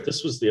outdoor.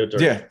 This was the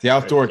outdoor. Yeah, the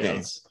outdoor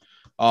game.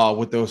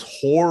 With those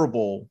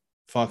horrible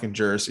fucking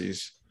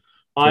jerseys.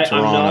 I'm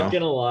not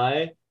gonna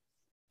lie.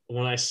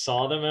 When I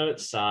saw them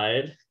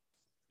outside,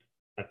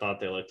 I thought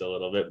they looked a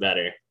little bit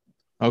better.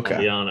 Okay.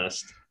 I'll be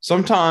honest.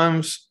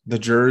 Sometimes the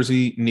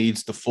jersey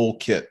needs the full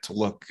kit to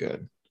look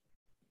good.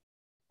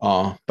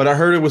 But I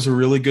heard it was a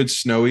really good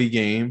snowy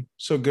game.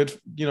 So good,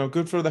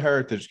 good for the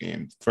Heritage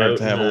game for it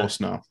to have a little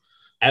snow.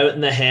 Out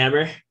in the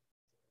Hammer.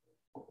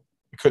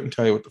 I couldn't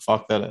tell you what the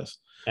fuck that is.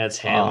 That's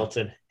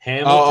Hamilton.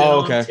 Okay.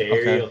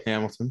 Ontario. Okay.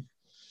 Hamilton.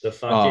 The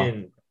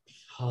fucking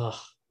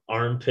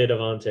armpit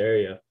of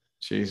Ontario.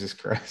 Jesus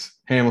Christ.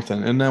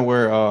 Hamilton. Isn't that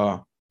where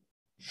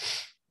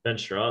Ben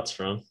Strott's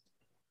from?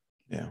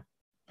 Yeah.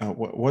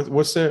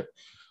 What's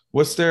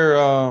their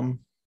I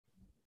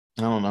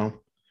don't know,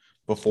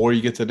 before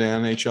you get to the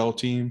NHL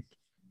team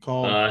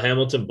called?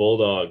 Hamilton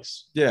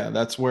Bulldogs. Yeah,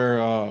 that's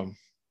where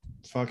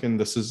fucking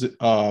not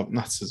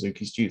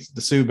Suzuki's, jeez,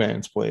 the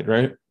Subans played,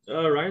 right?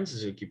 Ryan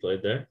Suzuki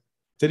played there.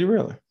 Did he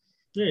really?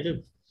 Yeah, he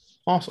did.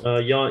 Awesome.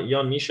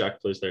 Jan Mysak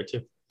plays there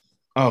too.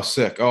 Oh,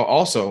 sick. Oh,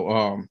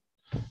 also,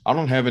 I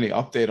don't have any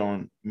update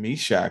on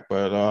Mysak,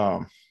 but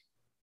I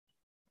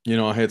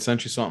had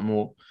sent you something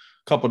a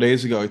couple of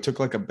days ago. He took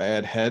like a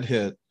bad head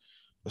hit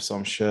or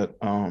some shit.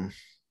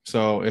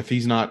 So if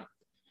he's not,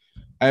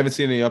 I haven't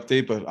seen any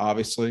update, but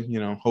obviously,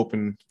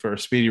 hoping for a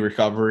speedy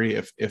recovery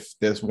if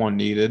there's one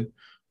needed,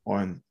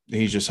 or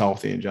he's just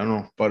healthy in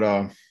general.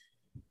 But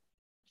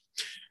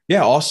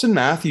yeah, Austin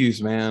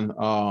Matthews, man,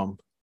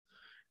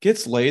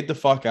 gets laid the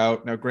fuck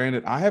out. Now,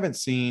 granted, I haven't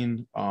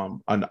seen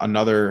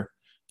another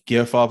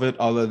gif of it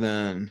other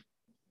than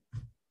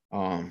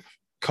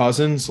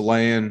Cousins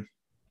laying,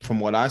 from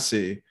what I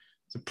see,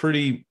 it's a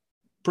pretty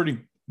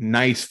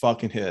nice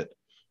fucking hit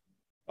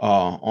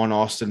on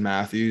Austin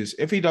Matthews.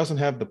 If he doesn't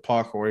have the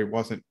puck, or he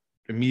wasn't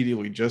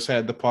immediately just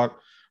had the puck,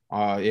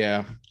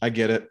 yeah, I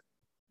get it.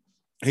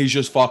 He's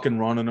just fucking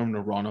running him to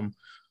run him.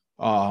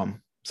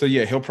 So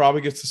yeah, he'll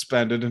probably get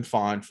suspended and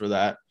fined for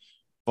that.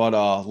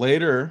 But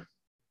later,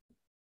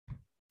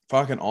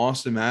 fucking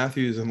Austin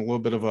Matthews in a little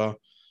bit of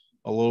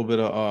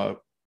a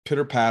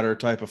pitter patter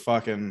type of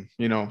fucking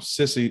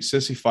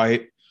sissy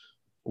fight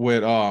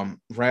with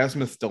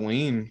Rasmus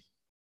Dahlin.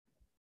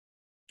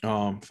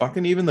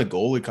 Fucking even the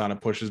goalie kind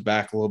of pushes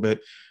back a little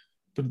bit,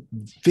 but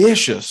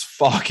vicious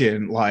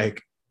fucking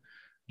like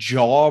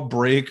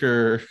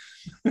jawbreaker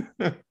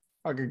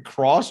fucking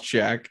cross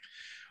check.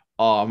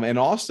 And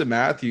Austin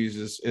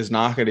Matthews is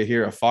not going to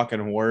hear a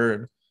fucking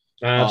word.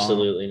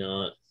 Absolutely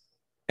not.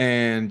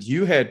 And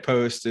you had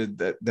posted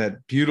that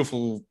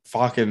beautiful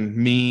fucking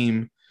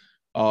meme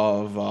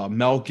of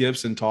Mel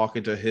Gibson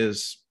talking to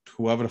his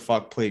whoever the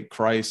fuck played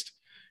Christ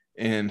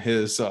in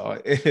his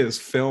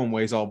film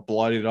where he's all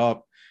bloodied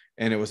up,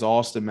 and it was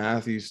Austin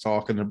Matthews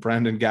talking to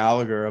Brendan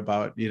Gallagher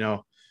about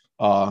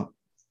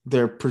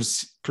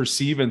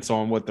perceivance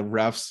on what the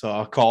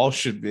refs call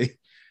should be.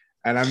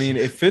 And I mean,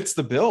 it fits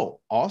the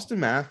bill. Austin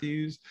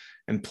Matthews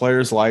and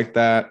players like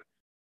that.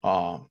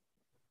 I'm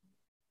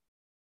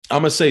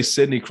going to say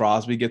Sidney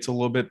Crosby gets a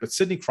little bit, but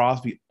Sidney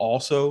Crosby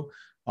also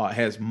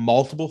has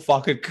multiple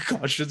fucking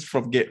concussions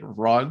from getting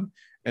run.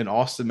 And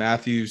Austin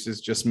Matthews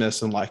is just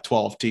missing like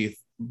 12 teeth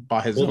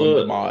by his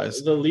own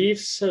demise. The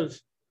Leafs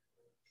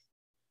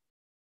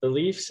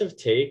have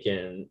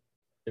taken,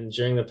 and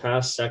during the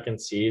past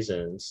second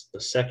seasons, the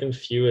second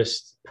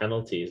fewest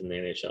penalties in the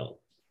NHL.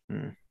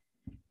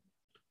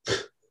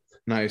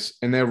 Nice.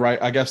 And they're right.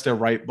 I guess they're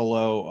right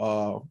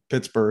below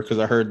Pittsburgh, because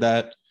I heard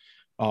that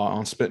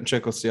on Spit and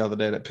Chicklets the other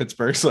day that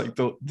Pittsburgh's like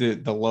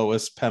the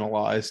lowest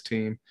penalized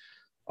team.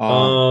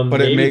 But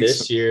maybe it makes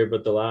this year,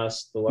 but the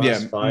last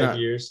 5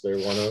 years they're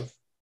one of.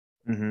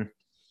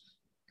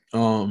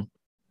 Mm-hmm.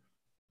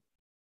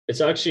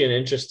 It's actually an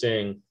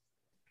interesting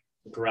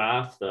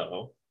graph,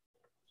 though.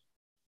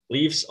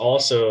 Leafs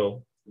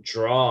also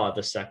draw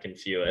the second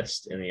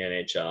fewest in the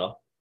NHL.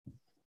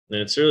 And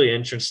it's a really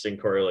interesting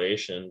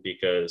correlation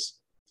because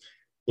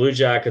Blue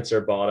Jackets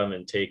are bottom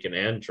in taken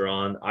and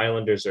drawn.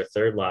 Islanders are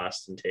third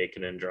last in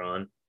taken and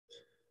drawn.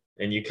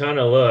 And you kind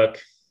of look,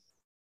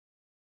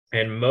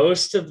 and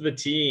most of the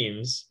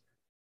teams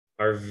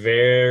are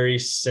very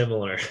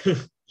similar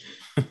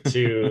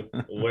to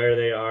where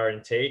they are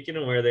in taken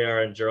and where they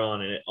are in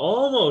drawn. And it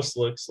almost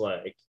looks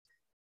like,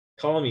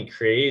 call me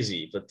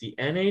crazy, but the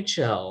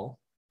NHL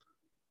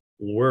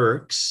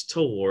works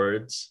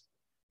towards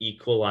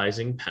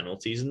equalizing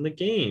penalties in the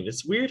game.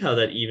 It's weird how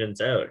that evens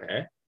out,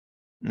 eh?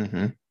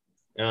 Mm-hmm.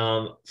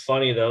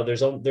 Funny though,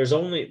 there's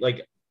only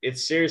like,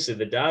 it's seriously,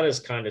 the data is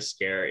kind of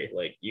scary.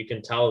 Like you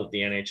can tell that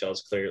the NHL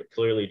is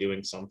clearly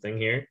doing something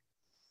here.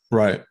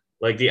 Right.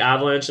 Like the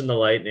Avalanche and the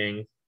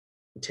Lightning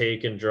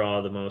take and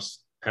draw the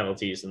most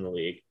penalties in the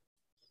league.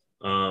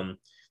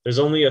 There's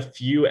only a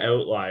few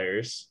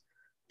outliers.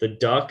 The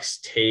Ducks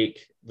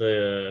take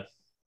the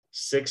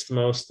sixth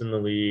most in the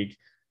league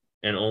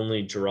and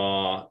only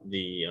draw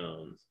they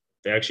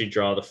actually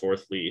draw the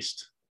fourth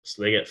least.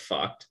 So they get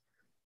fucked.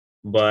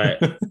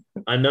 But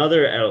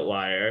another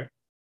outlier,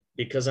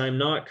 because I'm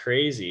not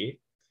crazy,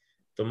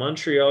 the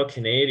Montreal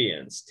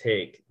Canadiens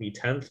take the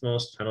 10th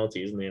most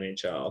penalties in the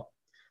NHL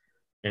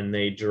and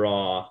they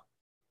draw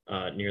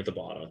near the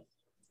bottom,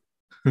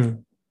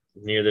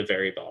 near the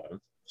very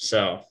bottom.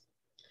 So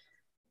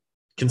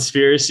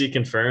conspiracy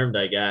confirmed,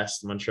 I guess.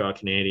 The Montreal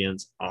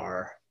Canadiens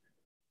are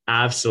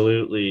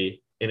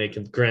absolutely in a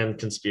grand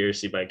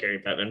conspiracy by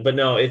Gary Bettman. But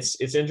no,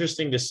 it's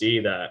interesting to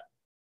see that,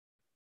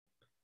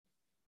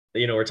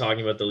 you know, we're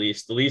talking about the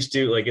Leafs. The Leafs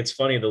do, like, it's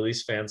funny, the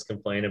Leafs fans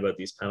complain about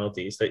these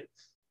penalties.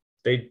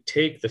 They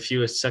take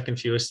the second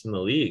fewest in the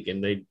league,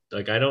 and they,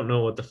 like, I don't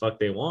know what the fuck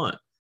they want.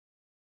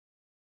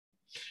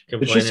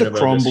 It's just a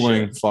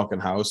crumbling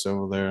fucking house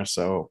over there.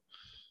 So,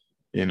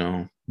 you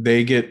know,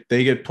 they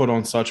get put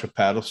on such a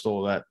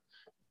pedestal that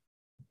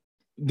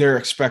they're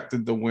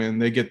expected to win.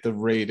 They get the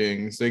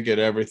ratings. They get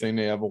everything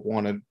they ever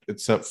wanted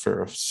except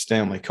for a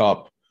Stanley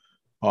Cup,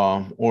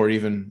 or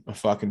even a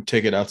fucking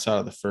ticket outside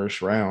of the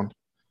first round.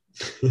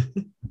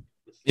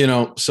 You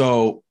know,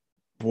 so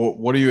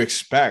what do you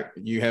expect?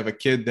 You have a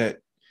kid that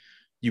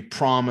you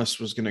promised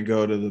was going to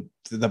go to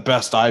the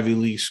best Ivy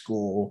League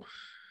school,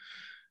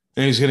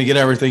 and he's going to get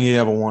everything he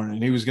ever wanted,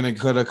 and he was going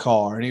to get a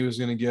car, and he was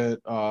going to get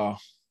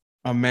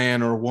a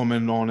man or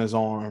woman on his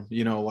arm.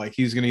 You know, like,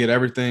 he's going to get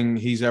everything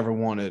he's ever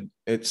wanted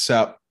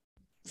except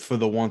for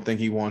the one thing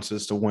he wants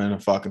is to win a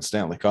fucking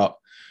Stanley Cup,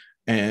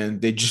 and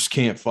they just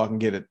can't fucking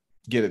get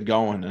it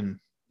going. And,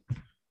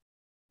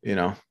 you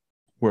know,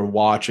 we're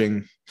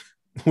watching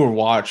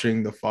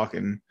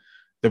the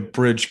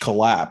bridge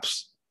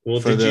collapse. Well,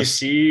 did you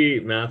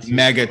see Matthew's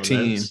mega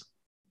comments? Team?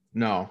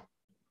 No.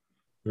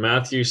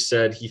 Matthew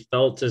said he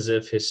felt as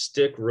if his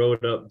stick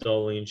rode up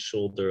Dahlin's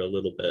shoulder a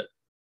little bit.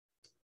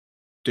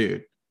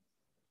 Dude,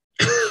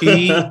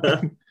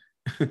 it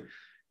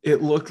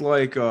looked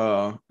like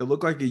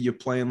you're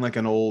playing like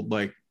an old,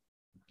 like,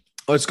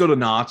 let's go to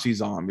Nazi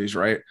zombies,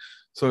 right?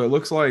 So it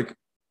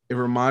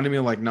reminded me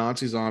of like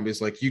Nazi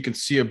zombies. Like, you can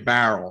see a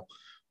barrel,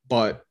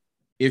 but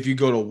if you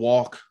go to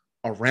walk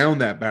around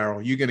that barrel,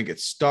 you're gonna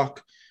get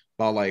stuck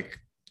by like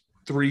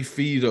 3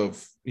 feet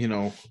of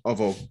a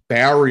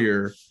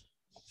barrier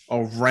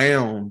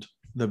around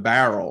the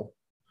barrel.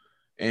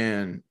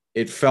 And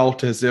it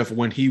felt as if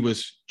when he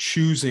was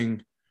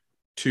choosing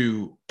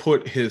to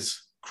put his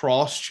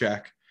cross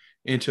check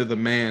into the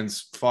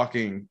man's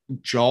fucking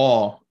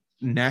jaw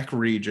neck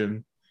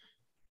region,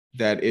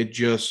 that it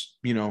just,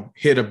 you know,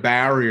 hit a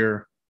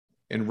barrier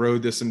and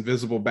rode this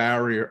invisible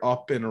barrier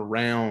up and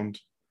around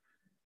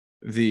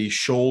the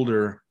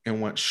shoulder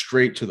and went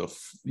straight to the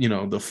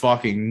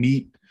fucking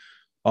meat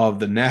of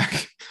the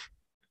neck.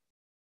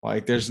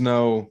 Like, there's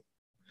no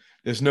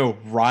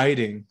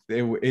riding.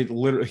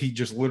 He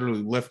just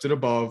literally lifted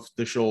above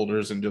the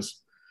shoulders and just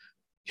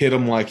hit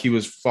him like he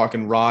was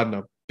fucking riding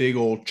a big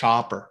old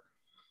chopper,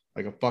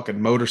 like a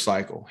fucking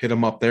motorcycle. Hit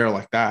him up there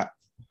like that.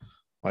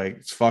 Like,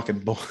 it's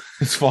fucking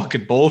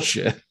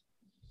bullshit.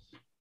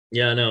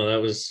 Yeah, no,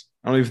 that was.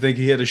 I don't even think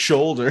he hit a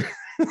shoulder.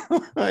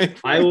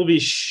 I will be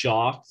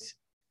shocked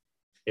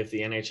if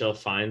the NHL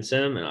finds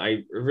him, and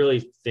I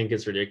really think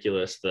it's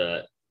ridiculous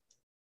that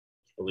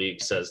the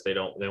league says they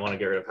want to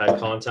get rid of head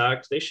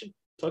contact. They should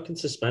fucking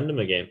suspend him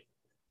a game.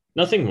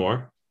 Nothing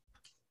more,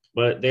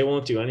 but they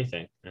won't do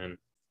anything. And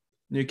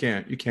you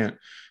can't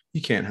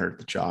hurt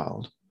the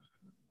child.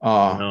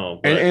 No,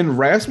 but... and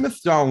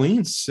Rasmus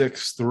Dahlin's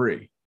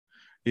 6'3".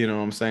 You know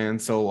what I'm saying?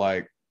 So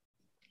like,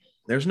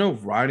 there's no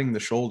riding the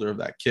shoulder of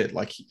that kid.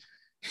 Like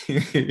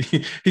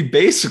he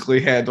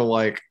basically had to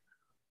like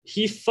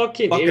he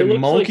fucking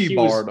monkey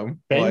barred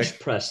him, bench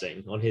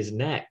pressing on his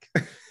neck.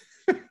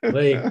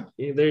 Like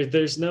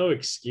there's no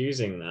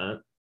excusing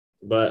that.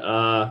 But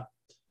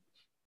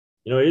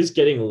you know, it is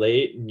getting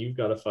late and you've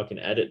got to fucking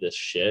edit this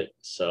shit.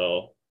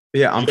 So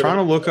yeah, I'm trying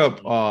to look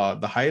up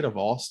the height of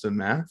Austin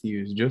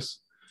Matthews.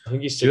 I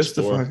think he's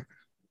 6'4".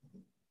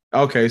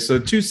 Okay, so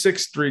 2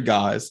 6'3"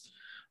 guys.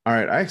 All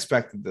right, I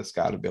expected this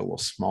guy to be a little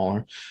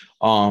smaller.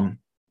 But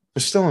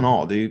still in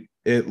all, dude,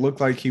 it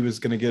looked like he was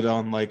gonna get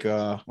on like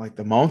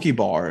the monkey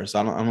bars.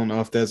 I don't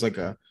know if there's like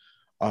a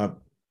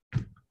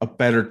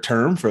better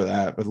term for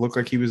that, but it looked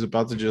like he was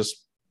about to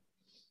just,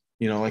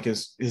 you know, like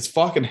his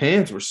fucking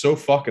hands were so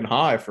fucking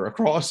high for a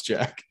cross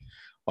check.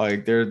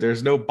 Like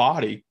there's no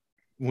body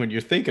when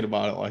you're thinking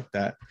about it like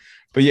that.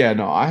 But yeah,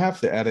 no, I have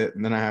to edit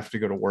and then I have to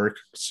go to work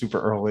super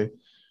early.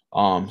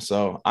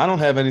 So I don't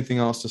have anything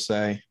else to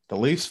say. The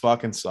Leafs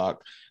fucking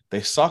suck.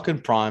 They suck in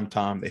prime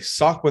time. They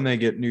suck when they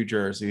get new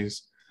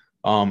jerseys.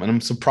 And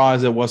I'm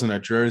surprised it wasn't a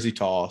jersey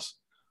toss,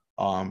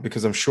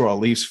 because I'm sure a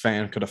Leafs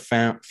fan could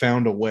have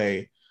found a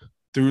way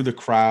through the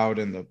crowd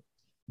and the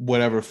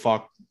whatever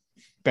fuck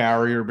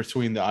barrier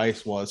between the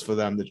ice was for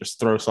them to just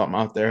throw something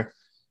out there.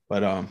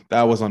 But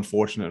that was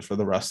unfortunate for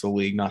the rest of the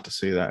league not to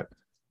see that.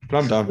 But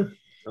I'm done.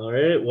 All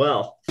right.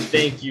 Well,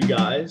 thank you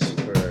guys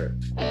for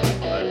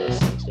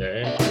listening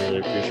today. I really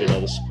appreciate all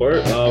the support.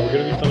 We're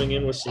going to be coming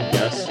in with some more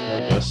guests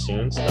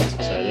soon, so that's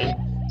exciting.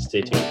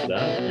 Stay tuned for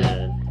that.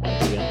 And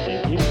once again,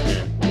 thank you,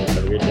 and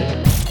have a great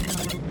day.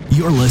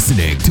 You're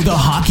listening to the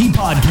Hockey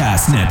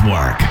Podcast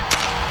Network.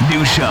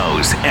 New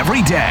shows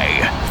every day.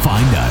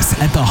 Find us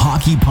at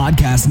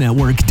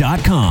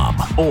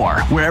thehockeypodcastnetwork.com or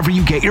wherever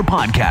you get your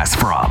podcasts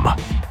from.